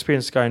wasn't the more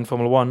experienced guy in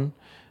Formula 1,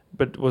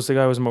 but was the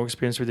guy who was more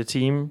experienced with the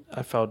team.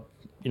 I felt,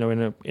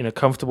 in a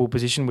comfortable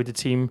position with the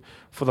team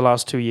for the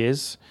last 2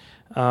 years.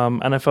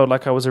 And I felt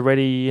like I was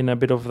already in a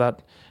bit of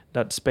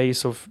that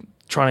space of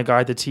trying to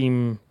guide the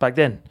team back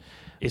then.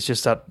 It's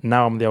just that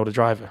now I'm the older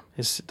driver.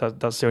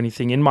 That's the only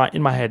thing in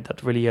my head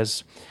that really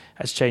has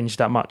changed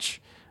that much.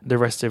 The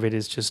rest of it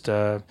is just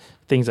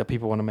things that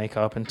people want to make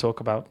up and talk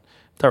about.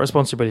 That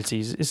responsibility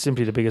is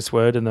simply the biggest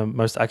word, and the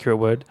most accurate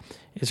word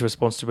is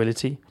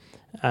responsibility.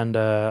 And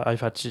I've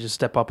had to just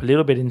step up a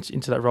little bit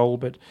into that role,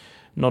 but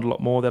not a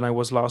lot more than I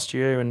was last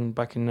year and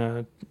back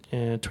in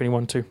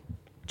 21 too.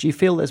 Do you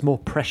feel there's more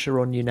pressure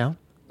on you now?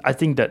 I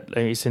think that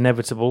it's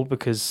inevitable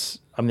because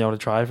I'm the older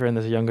driver and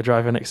there's a younger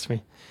driver next to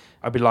me.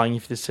 I'd be lying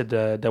if they said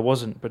there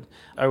wasn't, but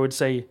I would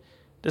say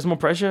there's more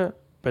pressure,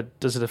 but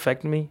does it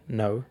affect me?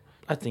 No.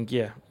 I think,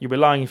 you'd be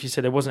lying if you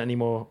said there wasn't any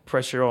more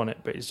pressure on it,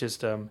 but it's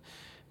just,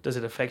 does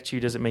it affect you?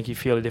 Does it make you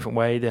feel a different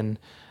way? Then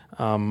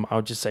I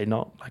would just say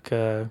not. Like,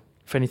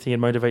 if anything, it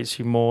motivates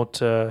you more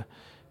to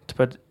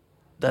put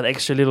that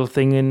extra little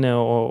thing in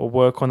or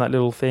work on that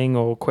little thing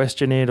or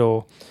question it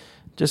or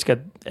just get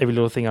every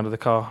little thing out of the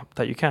car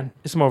that you can.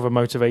 It's more of a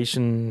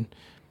motivation,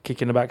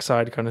 kick in the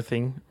backside kind of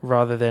thing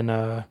rather than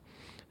are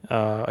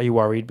you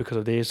worried because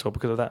of this or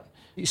because of that.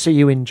 So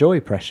you enjoy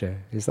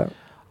pressure, is that?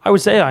 I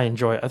would say I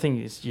enjoy it. I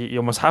think you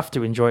almost have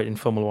to enjoy it in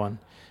Formula 1.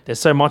 There's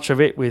so much of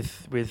it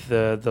with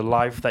the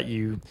life that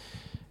you're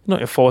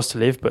forced to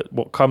live, but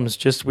what comes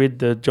just with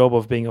the job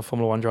of being a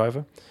Formula 1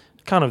 driver.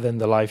 Kind of then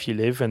the life you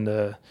live and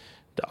the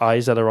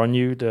eyes that are on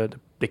you,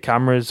 the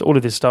cameras, all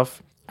of this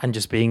stuff. And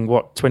just being,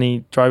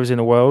 20 drivers in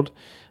the world,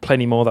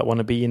 plenty more that want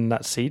to be in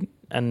that seat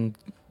and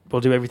will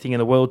do everything in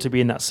the world to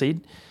be in that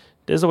seat.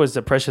 There's always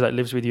the pressure that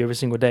lives with you every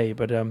single day,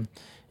 but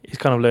it's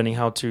kind of learning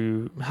how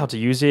to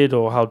use it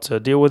or how to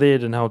deal with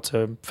it and how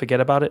to forget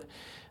about it.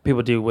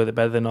 People deal with it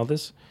better than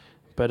others.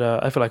 But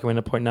I feel like I'm in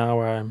a point now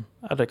where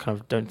I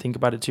don't think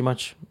about it too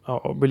much,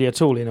 or really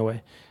at all in a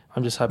way.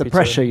 I'm just happy. The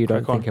pressure you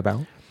don't think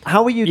about.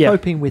 How are you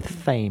coping with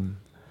fame?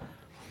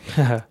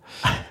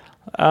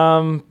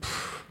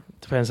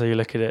 Depends how you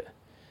look at it.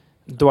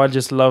 Do I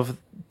just love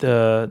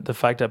the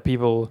fact that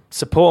people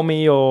support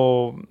me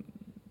or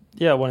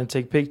want to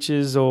take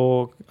pictures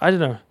or I don't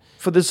know.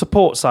 For the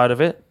support side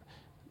of it,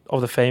 of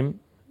the fame,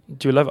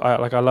 do you love it?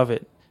 I love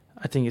it.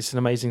 I think it's an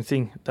amazing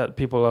thing that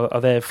people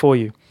are there for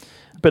you.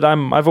 But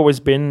I've always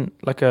been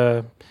like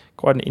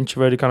quite an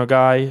introverted kind of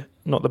guy,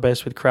 not the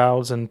best with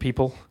crowds and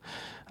people.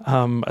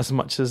 As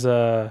much as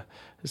it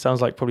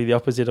sounds like probably the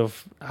opposite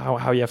of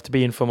how you have to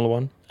be in Formula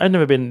 1. I've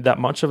never been that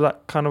much of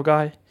that kind of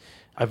guy.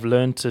 I've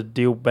learned to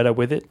deal better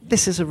with it.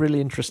 This is a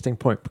really interesting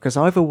point because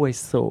I've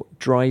always thought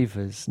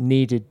drivers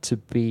needed to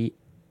be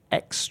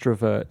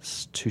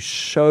extroverts to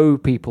show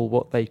people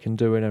what they can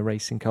do in a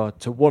racing car,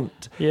 to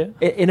want,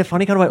 in a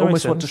funny kind of way,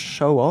 almost want to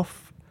show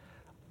off.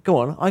 Go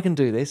on, I can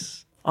do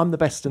this. I'm the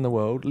best in the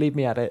world. Leave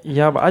me at it.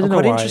 Yeah, but I don't know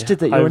why. I'm quite interested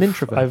that you're an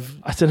introvert.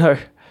 I don't know.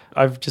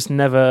 I've just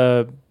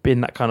never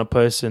been that kind of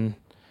person.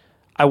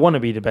 I want to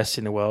be the best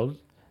in the world.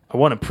 I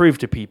want to prove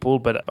to people,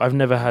 but I've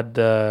never had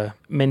the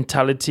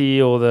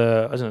mentality or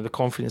the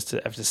confidence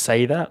to have to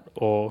say that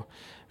or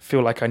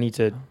feel like I need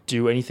to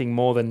do anything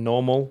more than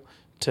normal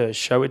to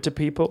show it to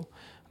people.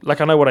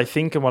 Like I know what I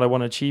think and what I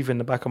want to achieve in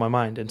the back of my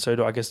mind, and so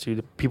do I guess to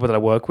the people that I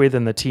work with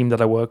and the team that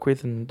I work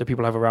with and the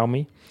people I have around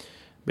me.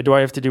 But do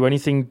I have to do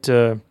anything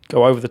to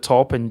go over the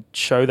top and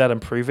show that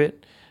and prove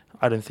it?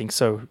 I don't think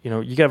so. You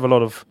can have a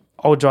lot of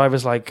old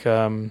drivers like,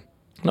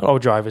 not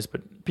old drivers,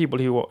 but people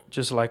who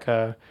just like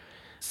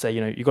say,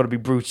 you got to be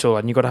brutal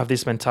and you got to have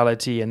this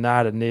mentality and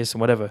that and this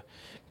and whatever.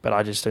 But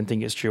I just don't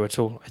think it's true at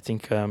all. I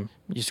think you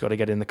just got to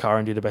get in the car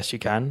and do the best you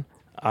can.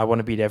 I want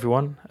to beat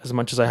everyone. As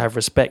much as I have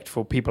respect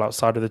for people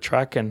outside of the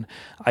track and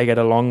I get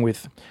along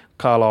with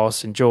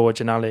Carlos and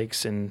George and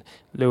Alex and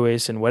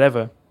Lewis and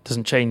whatever,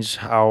 doesn't change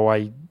how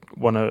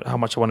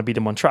much I want to beat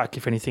them on track.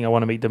 If anything, I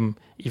want to beat them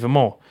even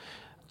more.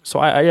 So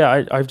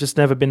I've just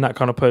never been that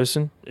kind of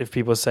person. If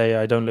people say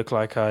I don't look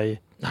like I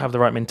have the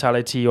right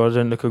mentality or I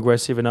don't look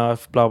aggressive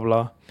enough, blah,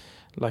 blah,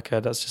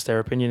 that's just their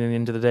opinion at the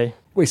end of the day.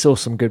 We saw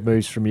some good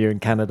moves from you in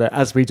Canada,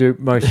 as we do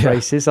most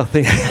races. I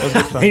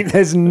think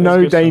there's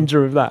no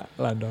danger of that,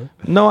 Lando.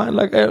 No,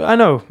 I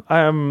know.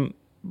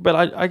 But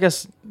I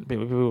guess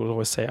people will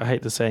always say, I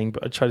hate the saying,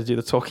 but I try to do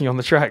the talking on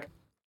the track.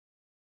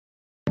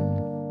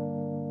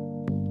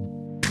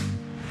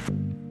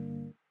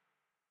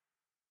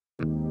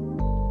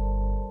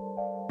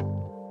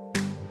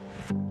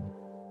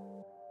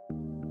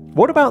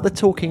 What about the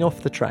talking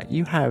off the track?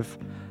 You have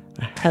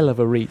a hell of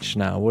a reach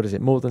now. What is it?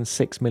 More than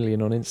 6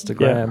 million on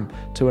Instagram,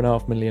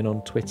 2.5 million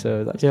on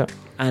Twitter,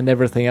 and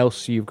everything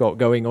else you've got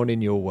going on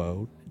in your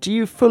world. Do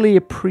you fully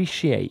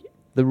appreciate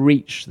the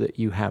reach that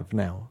you have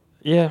now?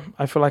 Yeah,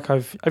 I feel like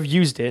I've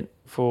used it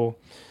for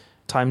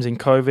times in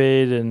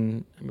COVID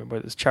and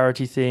whether it's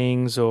charity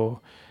things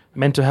or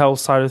mental health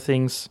side of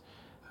things.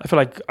 I feel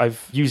like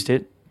I've used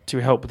it to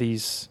help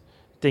these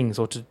things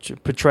or to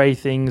portray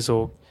things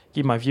or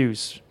give my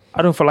views.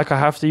 I don't feel like I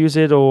have to use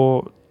it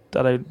or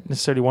that I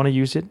necessarily want to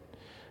use it,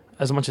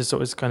 as much as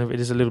it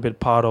is a little bit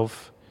part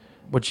of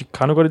what you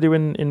kind of got to do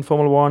in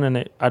Formula One, and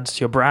it adds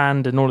to your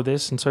brand and all of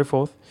this and so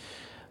forth.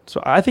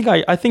 So I think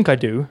I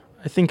do.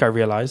 I think I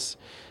realize.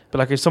 But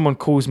like if someone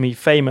calls me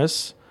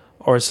famous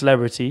or a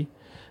celebrity,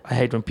 I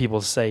hate when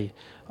people say,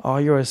 "Oh,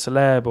 you're a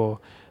celeb," or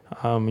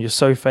 "You're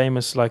so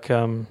famous." I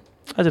don't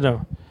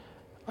know.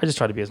 I just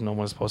try to be as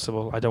normal as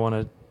possible. I don't want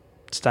to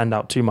stand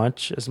out too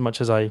much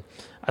as I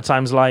at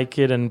times like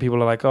it, and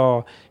people are like,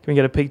 "Oh, can we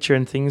get a picture?"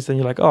 and things. Then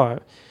you're like, "Oh,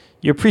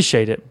 you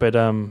appreciate it," but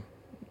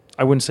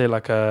I wouldn't say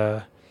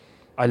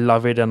I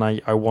love it and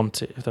I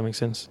want it, if that makes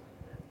sense.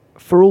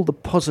 For all the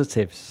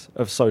positives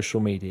of social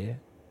media,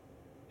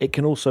 it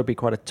can also be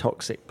quite a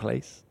toxic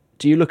place.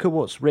 Do you look at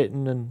what's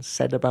written and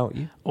said about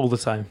you? All the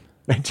time.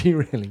 Do you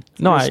really?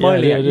 No, I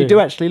do. You do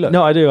actually look?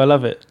 No, I do. I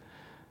love it.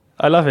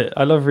 I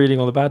love reading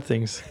all the bad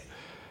things.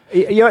 Are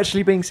you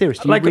actually being serious?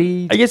 Do you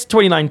read? I guess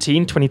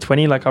 2019,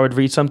 2020, I would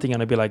read something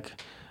and I'd be like,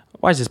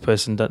 why is this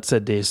person that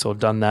said this or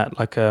done that?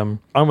 I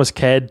almost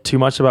cared too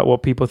much about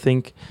what people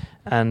think,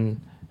 and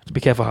to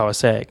be careful how I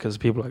say it, because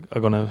people are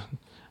going to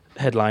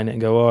headline it and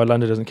go, "Oh,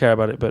 Lando doesn't care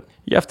about it." But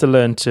you have to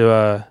learn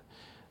to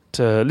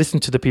listen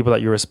to the people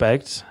that you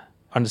respect,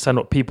 understand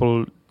what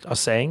people are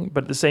saying,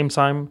 but at the same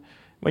time,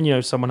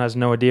 when someone has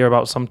no idea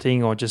about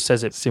something or just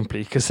says it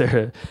simply because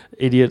they're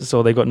idiots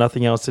or they got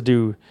nothing else to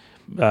do,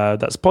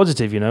 that's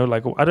positive. I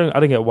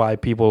don't get why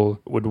people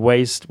would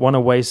want to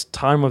waste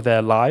time of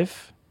their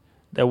life,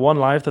 their one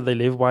life that they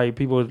live. Why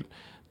people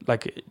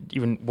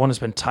even want to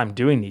spend time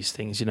doing these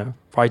things,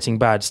 writing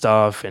bad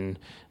stuff and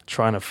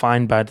trying to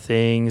find bad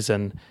things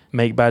and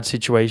make bad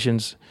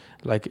situations.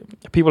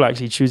 People are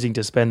actually choosing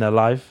to spend their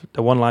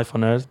one life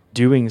on earth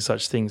doing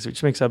such things,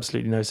 which makes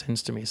absolutely no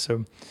sense to me.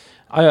 So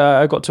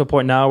I got to a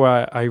point now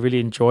where I really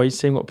enjoy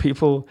seeing what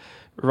people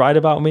write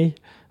about me.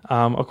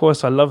 Of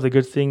course, I love the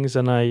good things,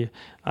 and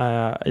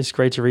it's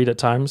great to read at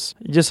times.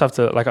 You just have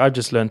to, I've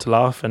just learned to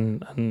laugh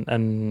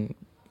and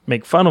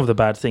make fun of the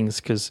bad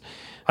things, because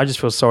I just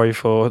feel sorry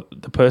for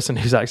the person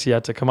who's actually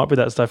had to come up with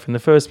that stuff in the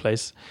first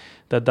place,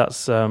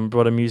 that's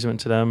brought amusement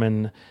to them,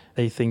 and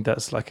they think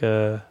that's I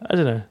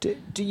don't know.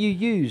 Do you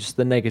use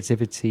the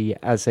negativity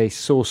as a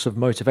source of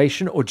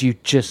motivation, or do you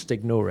just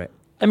ignore it?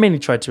 I mainly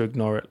try to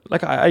ignore it.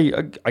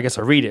 I guess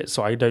I read it,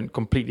 so I don't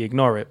completely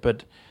ignore it,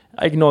 but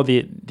I ignore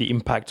the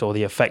impact or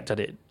the effect that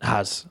it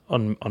has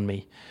on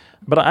me.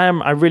 But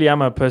I really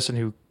am a person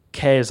who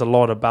cares a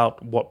lot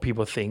about what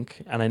people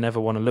think, and I never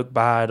want to look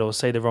bad or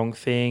say the wrong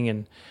thing,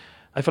 and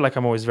I feel like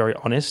I'm always very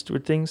honest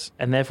with things,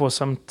 and therefore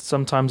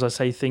sometimes I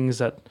say things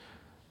that,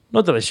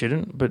 not that I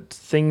shouldn't, but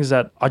things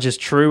that are just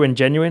true and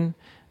genuine.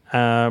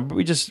 But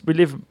we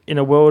live in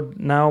a world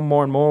now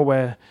more and more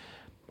where,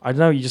 I don't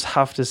know, you just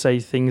have to say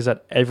things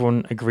that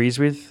everyone agrees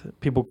with.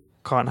 People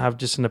can't have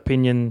just an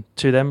opinion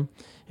to them.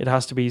 It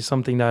has to be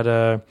something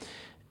that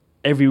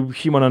every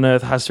human on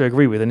earth has to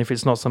agree with. And if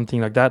it's not something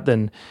like that,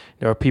 then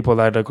there are people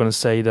that are going to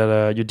say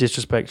that you're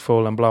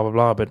disrespectful and blah, blah,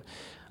 blah. But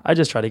I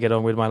just try to get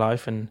on with my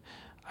life, and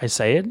I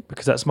say it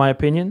because that's my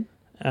opinion.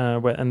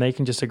 And they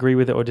can just agree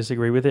with it or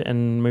disagree with it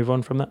and move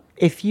on from that.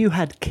 If you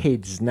had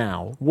kids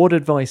now, what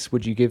advice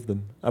would you give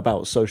them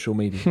about social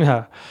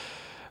media?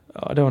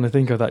 I don't want to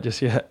think of that just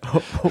yet.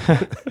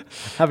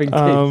 Having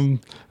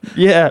kids?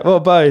 Yeah, well,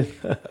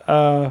 both.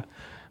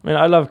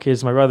 I love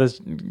kids. My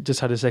brother's just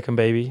had a second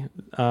baby,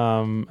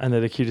 and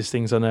they're the cutest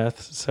things on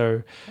earth.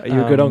 So, are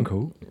you a good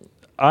uncle?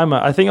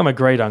 I think I'm a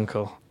great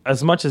uncle.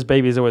 As much as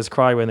babies always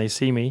cry when they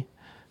see me,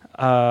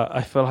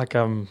 I feel like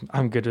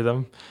I'm good with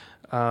them.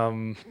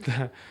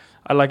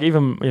 I I like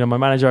even, my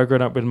manager, I grew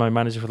up with my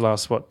manager for the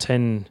last,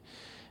 10,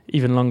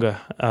 even longer,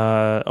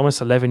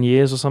 almost 11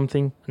 years or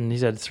something. And he's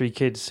had 3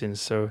 kids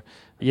since. So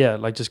yeah,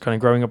 like just kind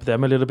of growing up with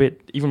them a little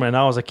bit. Even when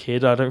I was a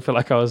kid, I don't feel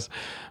like I was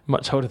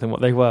much older than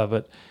what they were,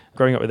 but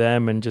growing up with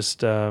them and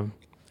just I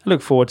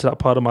look forward to that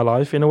part of my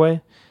life in a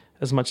way,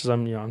 as much as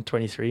I'm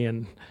 23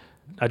 and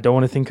I don't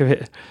want to think of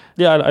it.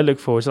 Yeah, I look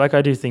forward to, like,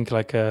 I do think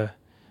like,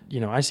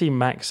 I see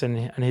Max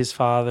and his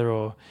father,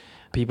 or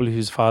people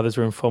whose fathers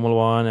were in Formula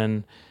One,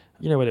 and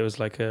whether it was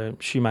like a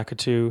Schumacher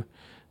too,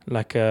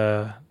 like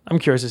I'm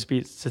curious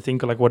to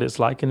think of like what it's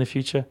like in the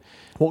future.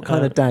 What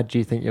kind of dad do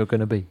you think you're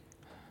going to be?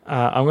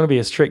 I'm going to be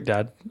a strict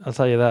dad, I'll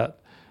tell you that.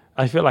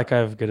 I feel like I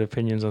have good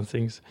opinions on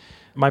things.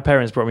 My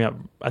parents brought me up,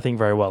 I think,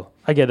 very well.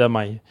 I get that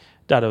my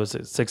dad was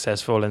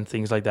successful and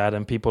things like that,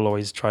 and people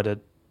always try to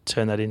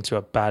turn that into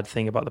a bad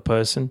thing about the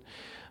person.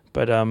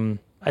 But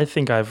I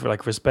think I have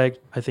like respect.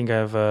 I think I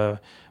have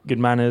good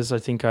manners. I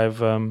think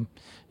I've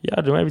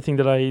I do everything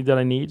that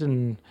I need,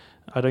 and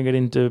I don't get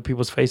into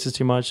people's faces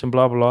too much and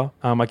blah blah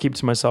blah. I keep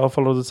to myself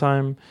a lot of the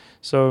time,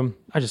 so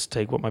I just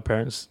take what my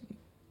parents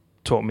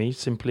taught me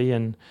simply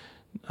and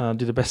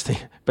do the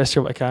best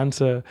job I can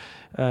to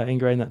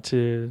ingrain that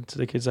to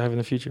the kids I have in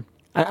the future.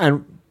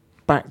 And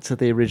back to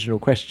the original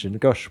question.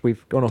 Gosh,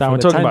 we've gone off on we're a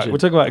talking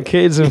tangent. about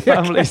kids and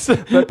families.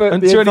 but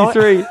I'm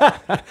 23.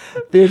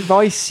 The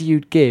advice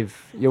you'd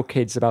give your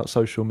kids about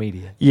social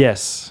media.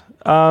 Yes.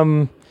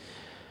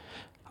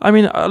 I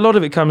mean, a lot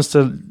of it comes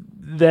to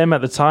them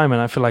at the time,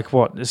 and I feel like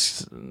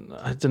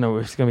I don't know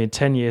if it's going to be in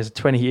 10 years,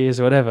 20 years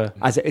or whatever.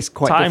 As it's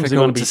quite Times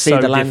difficult to see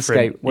the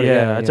landscape.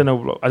 I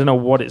don't know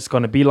what it's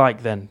going to be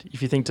like then.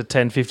 If you think to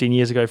 10, 15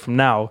 years ago from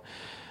now,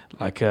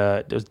 like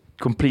it was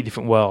a completely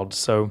different world.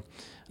 So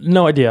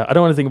no idea. I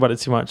don't want to think about it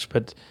too much,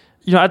 but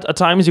at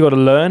times you got to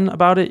learn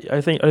about it. I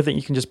don't think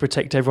you can just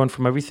protect everyone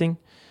from everything.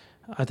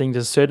 I think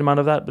there's a certain amount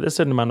of that, but there's a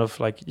certain amount of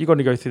like you got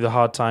to go through the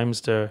hard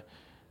times to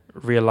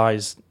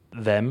realize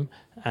them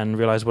and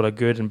realize what are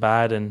good and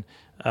bad, and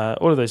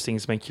all of those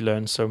things make you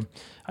learn. So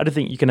I don't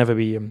think you can ever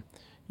be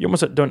you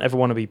almost don't ever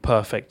want to be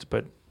perfect,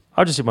 but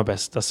I'll just do my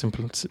best. That's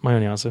simple. It's my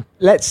only answer.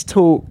 Let's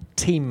talk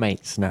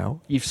teammates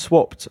now. You've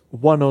swapped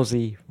one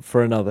Aussie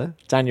for another,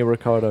 Daniel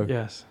Ricciardo.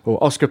 Yes.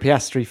 Or Oscar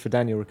Piastri for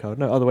Daniel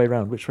Ricciardo. No, other way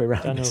around. Which way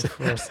round? Daniel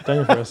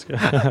for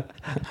Oscar.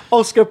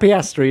 Oscar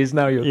Piastri is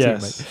now your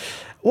Yes. teammate.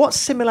 What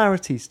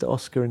similarities do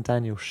Oscar and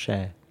Daniel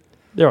share?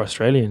 They're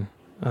Australian.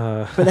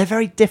 But they're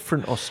very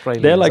different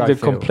Australians. They're like I the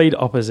feel. complete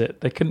opposite.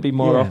 They couldn't be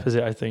more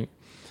opposite, I think.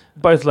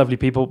 Both lovely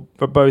people,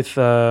 but both,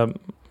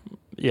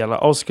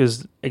 like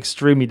Oscar's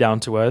extremely down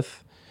to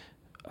earth.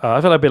 I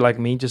feel a bit like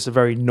me, just a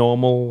very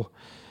normal,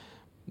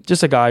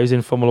 just a guy who's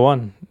in Formula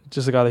One,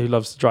 just a guy who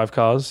loves to drive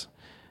cars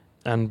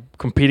and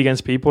compete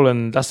against people,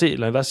 and that's it.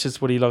 Like, that's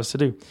just what he loves to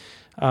do.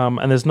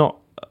 And there's not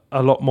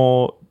a lot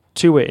more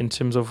to it in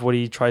terms of what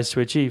he tries to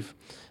achieve.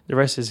 The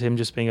rest is him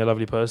just being a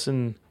lovely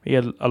person. We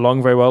get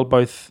along very well.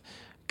 Both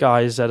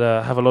guys that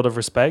have a lot of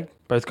respect.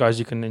 Both guys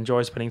you can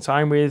enjoy spending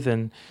time with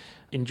and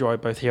enjoy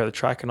both here at the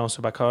track and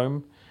also back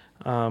home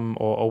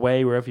or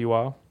away, wherever you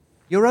are.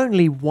 You're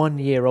only 1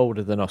 year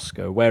older than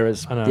Oscar,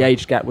 whereas the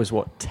age gap was,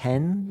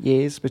 10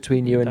 years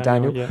between you and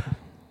Daniel? Yeah.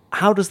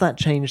 How does that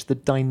change the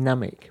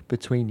dynamic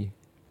between you?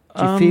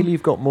 Do you feel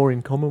you've got more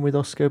in common with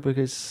Oscar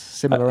because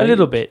similar A age?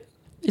 little bit.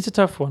 It's a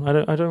tough one.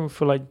 I don't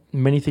feel like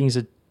many things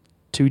are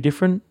too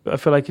different. I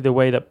feel like the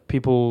way that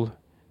people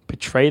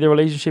portray the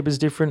relationship is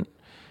different.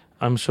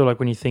 I'm sure like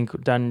when you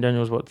think Daniel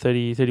was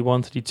 30,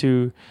 31,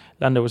 32,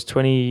 Lando was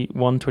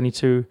 21,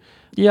 22.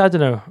 Yeah, I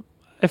don't know.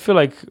 I feel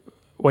like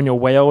when you're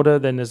way older,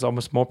 then there's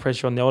almost more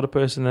pressure on the older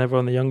person than ever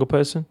on the younger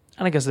person.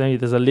 And I guess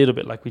there's a little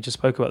bit, like we just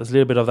spoke about, there's a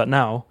little bit of that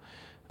now.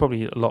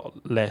 Probably a lot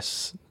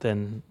less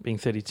than being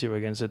 32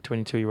 against a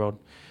 22-year-old.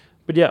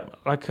 But yeah,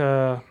 like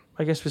I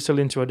guess we're still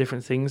into our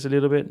different things a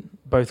little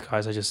bit. Both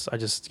guys, I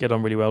just get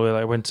on really well with.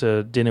 I went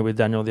to dinner with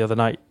Daniel the other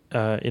night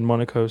in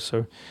Monaco,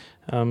 so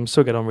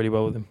still get on really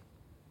well with him.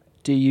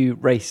 Do you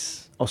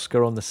race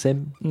Oscar on the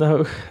sim?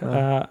 No,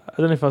 I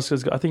don't know if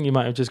Oscar's got. I think you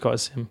might have just got a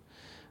sim.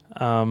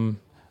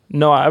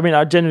 No, I mean,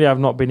 I've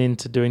not been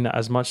into doing that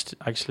as much.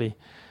 Actually,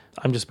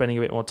 I'm just spending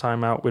a bit more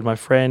time out with my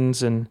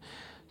friends and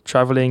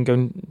traveling,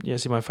 going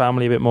see my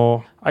family a bit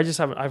more. I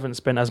haven't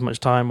spent as much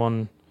time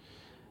on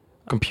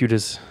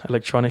computers,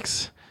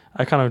 electronics.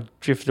 I kind of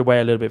drifted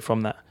away a little bit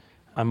from that.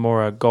 I'm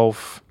more a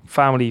golf,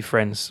 family,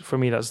 friends. For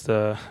me, that's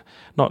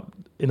not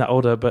in that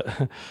order,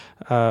 but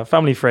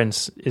family,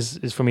 friends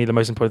is for me the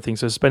most important thing.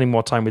 So spending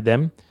more time with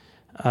them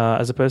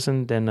as a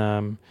person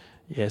than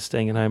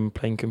staying at home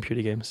playing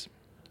computer games.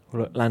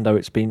 Well, look, Lando,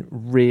 it's been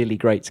really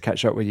great to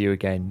catch up with you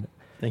again.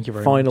 Thank you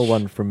very much. Final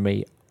one from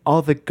me.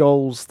 Are the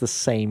goals the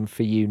same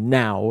for you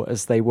now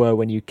as they were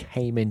when you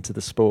came into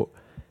the sport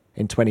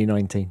in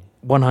 2019?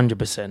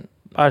 100%.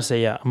 I'd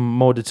say, yeah, I'm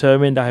more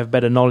determined. I have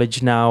better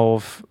knowledge now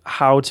of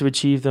how to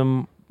achieve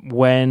them,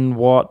 when,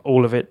 what,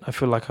 all of it. I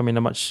feel like I'm in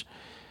a much,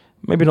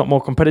 maybe not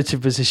more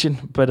competitive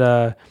position,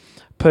 but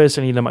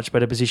personally in a much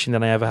better position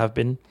than I ever have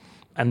been.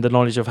 And the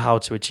knowledge of how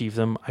to achieve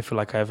them, I feel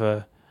like I have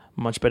a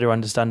much better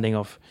understanding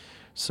of.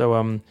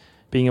 So,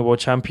 being a world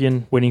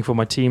champion, winning for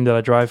my team that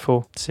I drive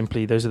for.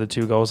 Simply, those are the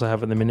 2 goals I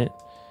have at the minute.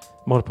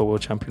 Multiple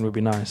world champion would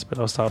be nice, but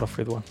I'll start off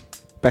with one.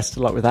 Best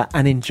of luck with that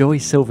and enjoy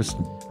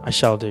Silverstone. I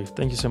shall do.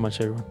 Thank you so much,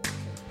 everyone.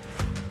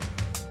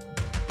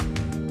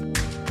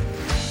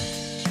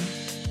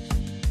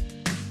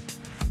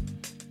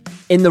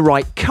 In the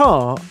right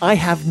car, I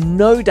have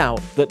no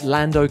doubt that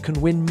Lando can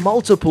win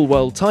multiple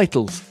world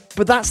titles.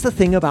 But that's the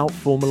thing about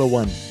Formula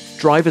One.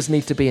 Drivers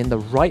need to be in the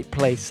right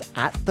place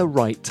at the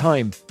right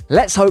time.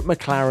 Let's hope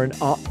McLaren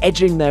are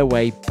edging their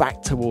way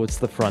back towards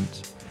the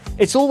front.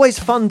 It's always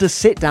fun to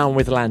sit down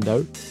with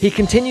Lando. He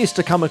continues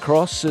to come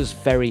across as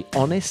very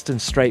honest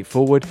and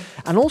straightforward,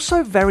 and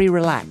also very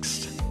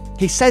relaxed.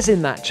 He says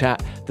in that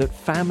chat that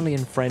family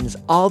and friends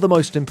are the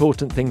most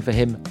important thing for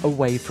him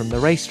away from the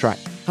racetrack.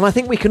 And I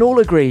think we can all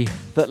agree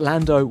that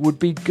Lando would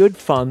be good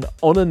fun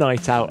on a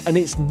night out, and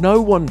it's no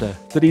wonder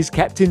that he's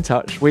kept in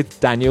touch with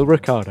Daniel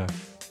Ricciardo.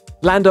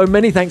 Lando,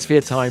 many thanks for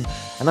your time,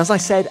 and as I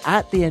said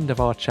at the end of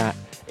our chat,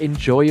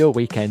 enjoy your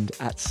weekend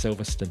at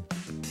Silverstone.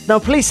 Now,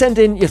 please send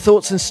in your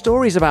thoughts and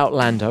stories about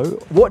Lando.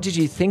 What did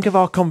you think of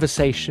our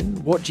conversation?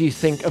 What do you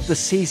think of the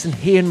season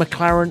he and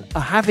McLaren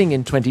are having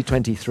in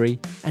 2023?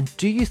 And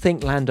do you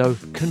think Lando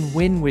can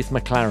win with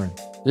McLaren?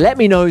 Let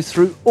me know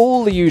through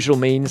all the usual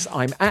means.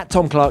 I'm at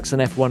Tom Clarkson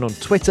F1 on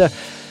Twitter,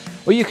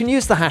 or you can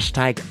use the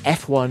hashtag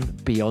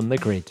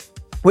F1BeyondTheGrid.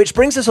 Which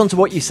brings us on to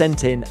what you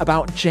sent in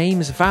about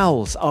James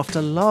Vowles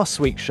after last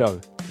week's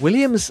show.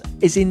 Williams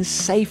is in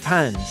safe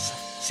hands.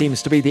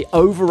 Seems to be the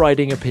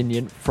overriding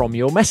opinion from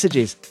your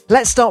messages.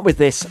 Let's start with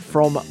this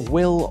from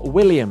Will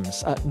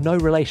Williams. No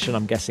relation,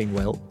 I'm guessing,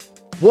 Will.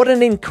 What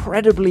an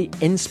incredibly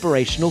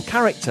inspirational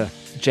character.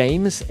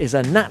 James is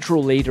a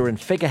natural leader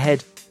and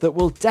figurehead that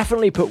will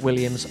definitely put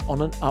Williams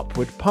on an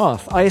upward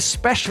path. I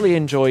especially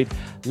enjoyed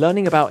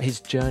learning about his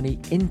journey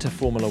into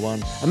Formula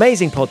One.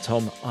 Amazing pod,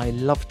 Tom. I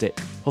loved it.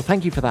 Well,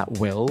 thank you for that,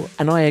 Will.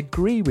 And I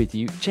agree with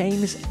you.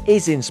 James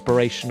is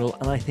inspirational,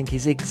 and I think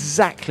is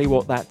exactly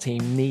what that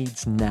team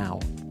needs now.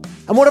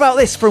 And what about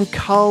this from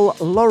Carl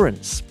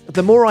Lawrence?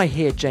 The more I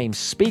hear James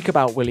speak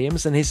about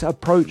Williams and his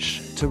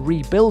approach to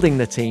rebuilding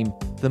the team,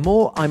 the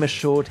more I'm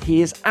assured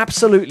he is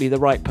absolutely the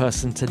right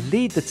person to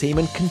lead the team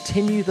and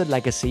continue the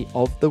legacy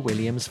of the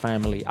Williams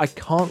family. I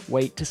can't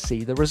wait to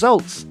see the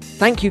results.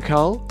 Thank you,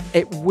 Carl.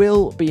 It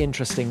will be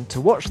interesting to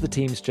watch the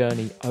team's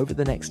journey over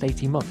the next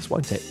 18 months,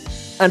 won't it?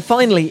 And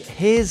finally,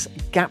 here's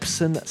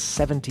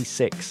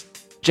Gapson76.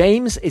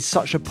 James is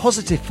such a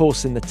positive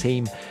force in the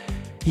team.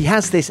 He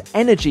has this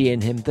energy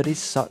in him that is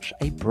such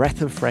a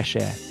breath of fresh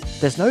air.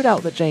 There's no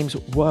doubt that James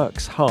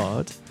works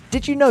hard.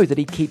 Did you know that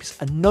he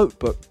keeps a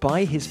notebook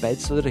by his bed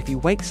so that if he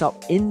wakes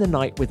up in the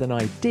night with an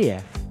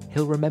idea,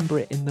 he'll remember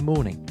it in the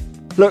morning?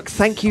 Look,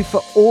 thank you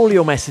for all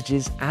your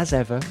messages as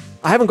ever.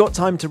 I haven't got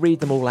time to read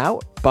them all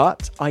out,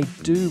 but I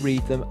do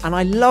read them, and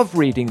I love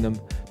reading them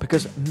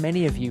because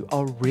many of you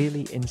are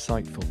really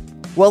insightful.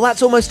 Well,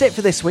 that's almost it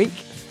for this week.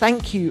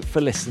 Thank you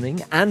for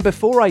listening, and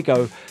before I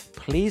go,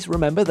 please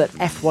remember that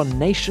F1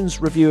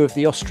 Nation's review of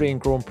the Austrian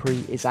Grand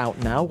Prix is out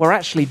now. We're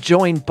actually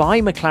joined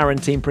by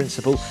McLaren team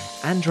principal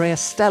Andrea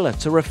Stella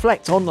to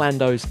reflect on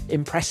Lando's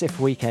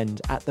impressive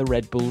weekend at the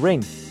Red Bull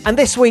Ring. And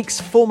this week's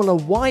Formula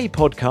Y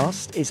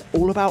podcast is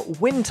all about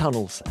wind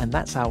tunnels, and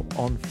that's out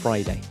on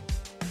Friday.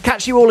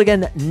 Catch you all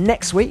again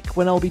next week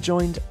when I'll be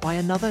joined by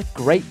another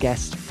great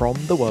guest from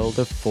the world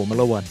of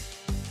Formula One.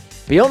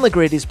 Beyond the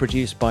Grid is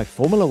produced by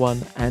Formula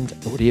One and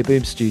Audio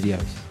Boom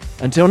Studios.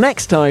 Until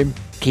next time,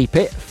 keep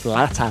it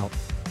flat out.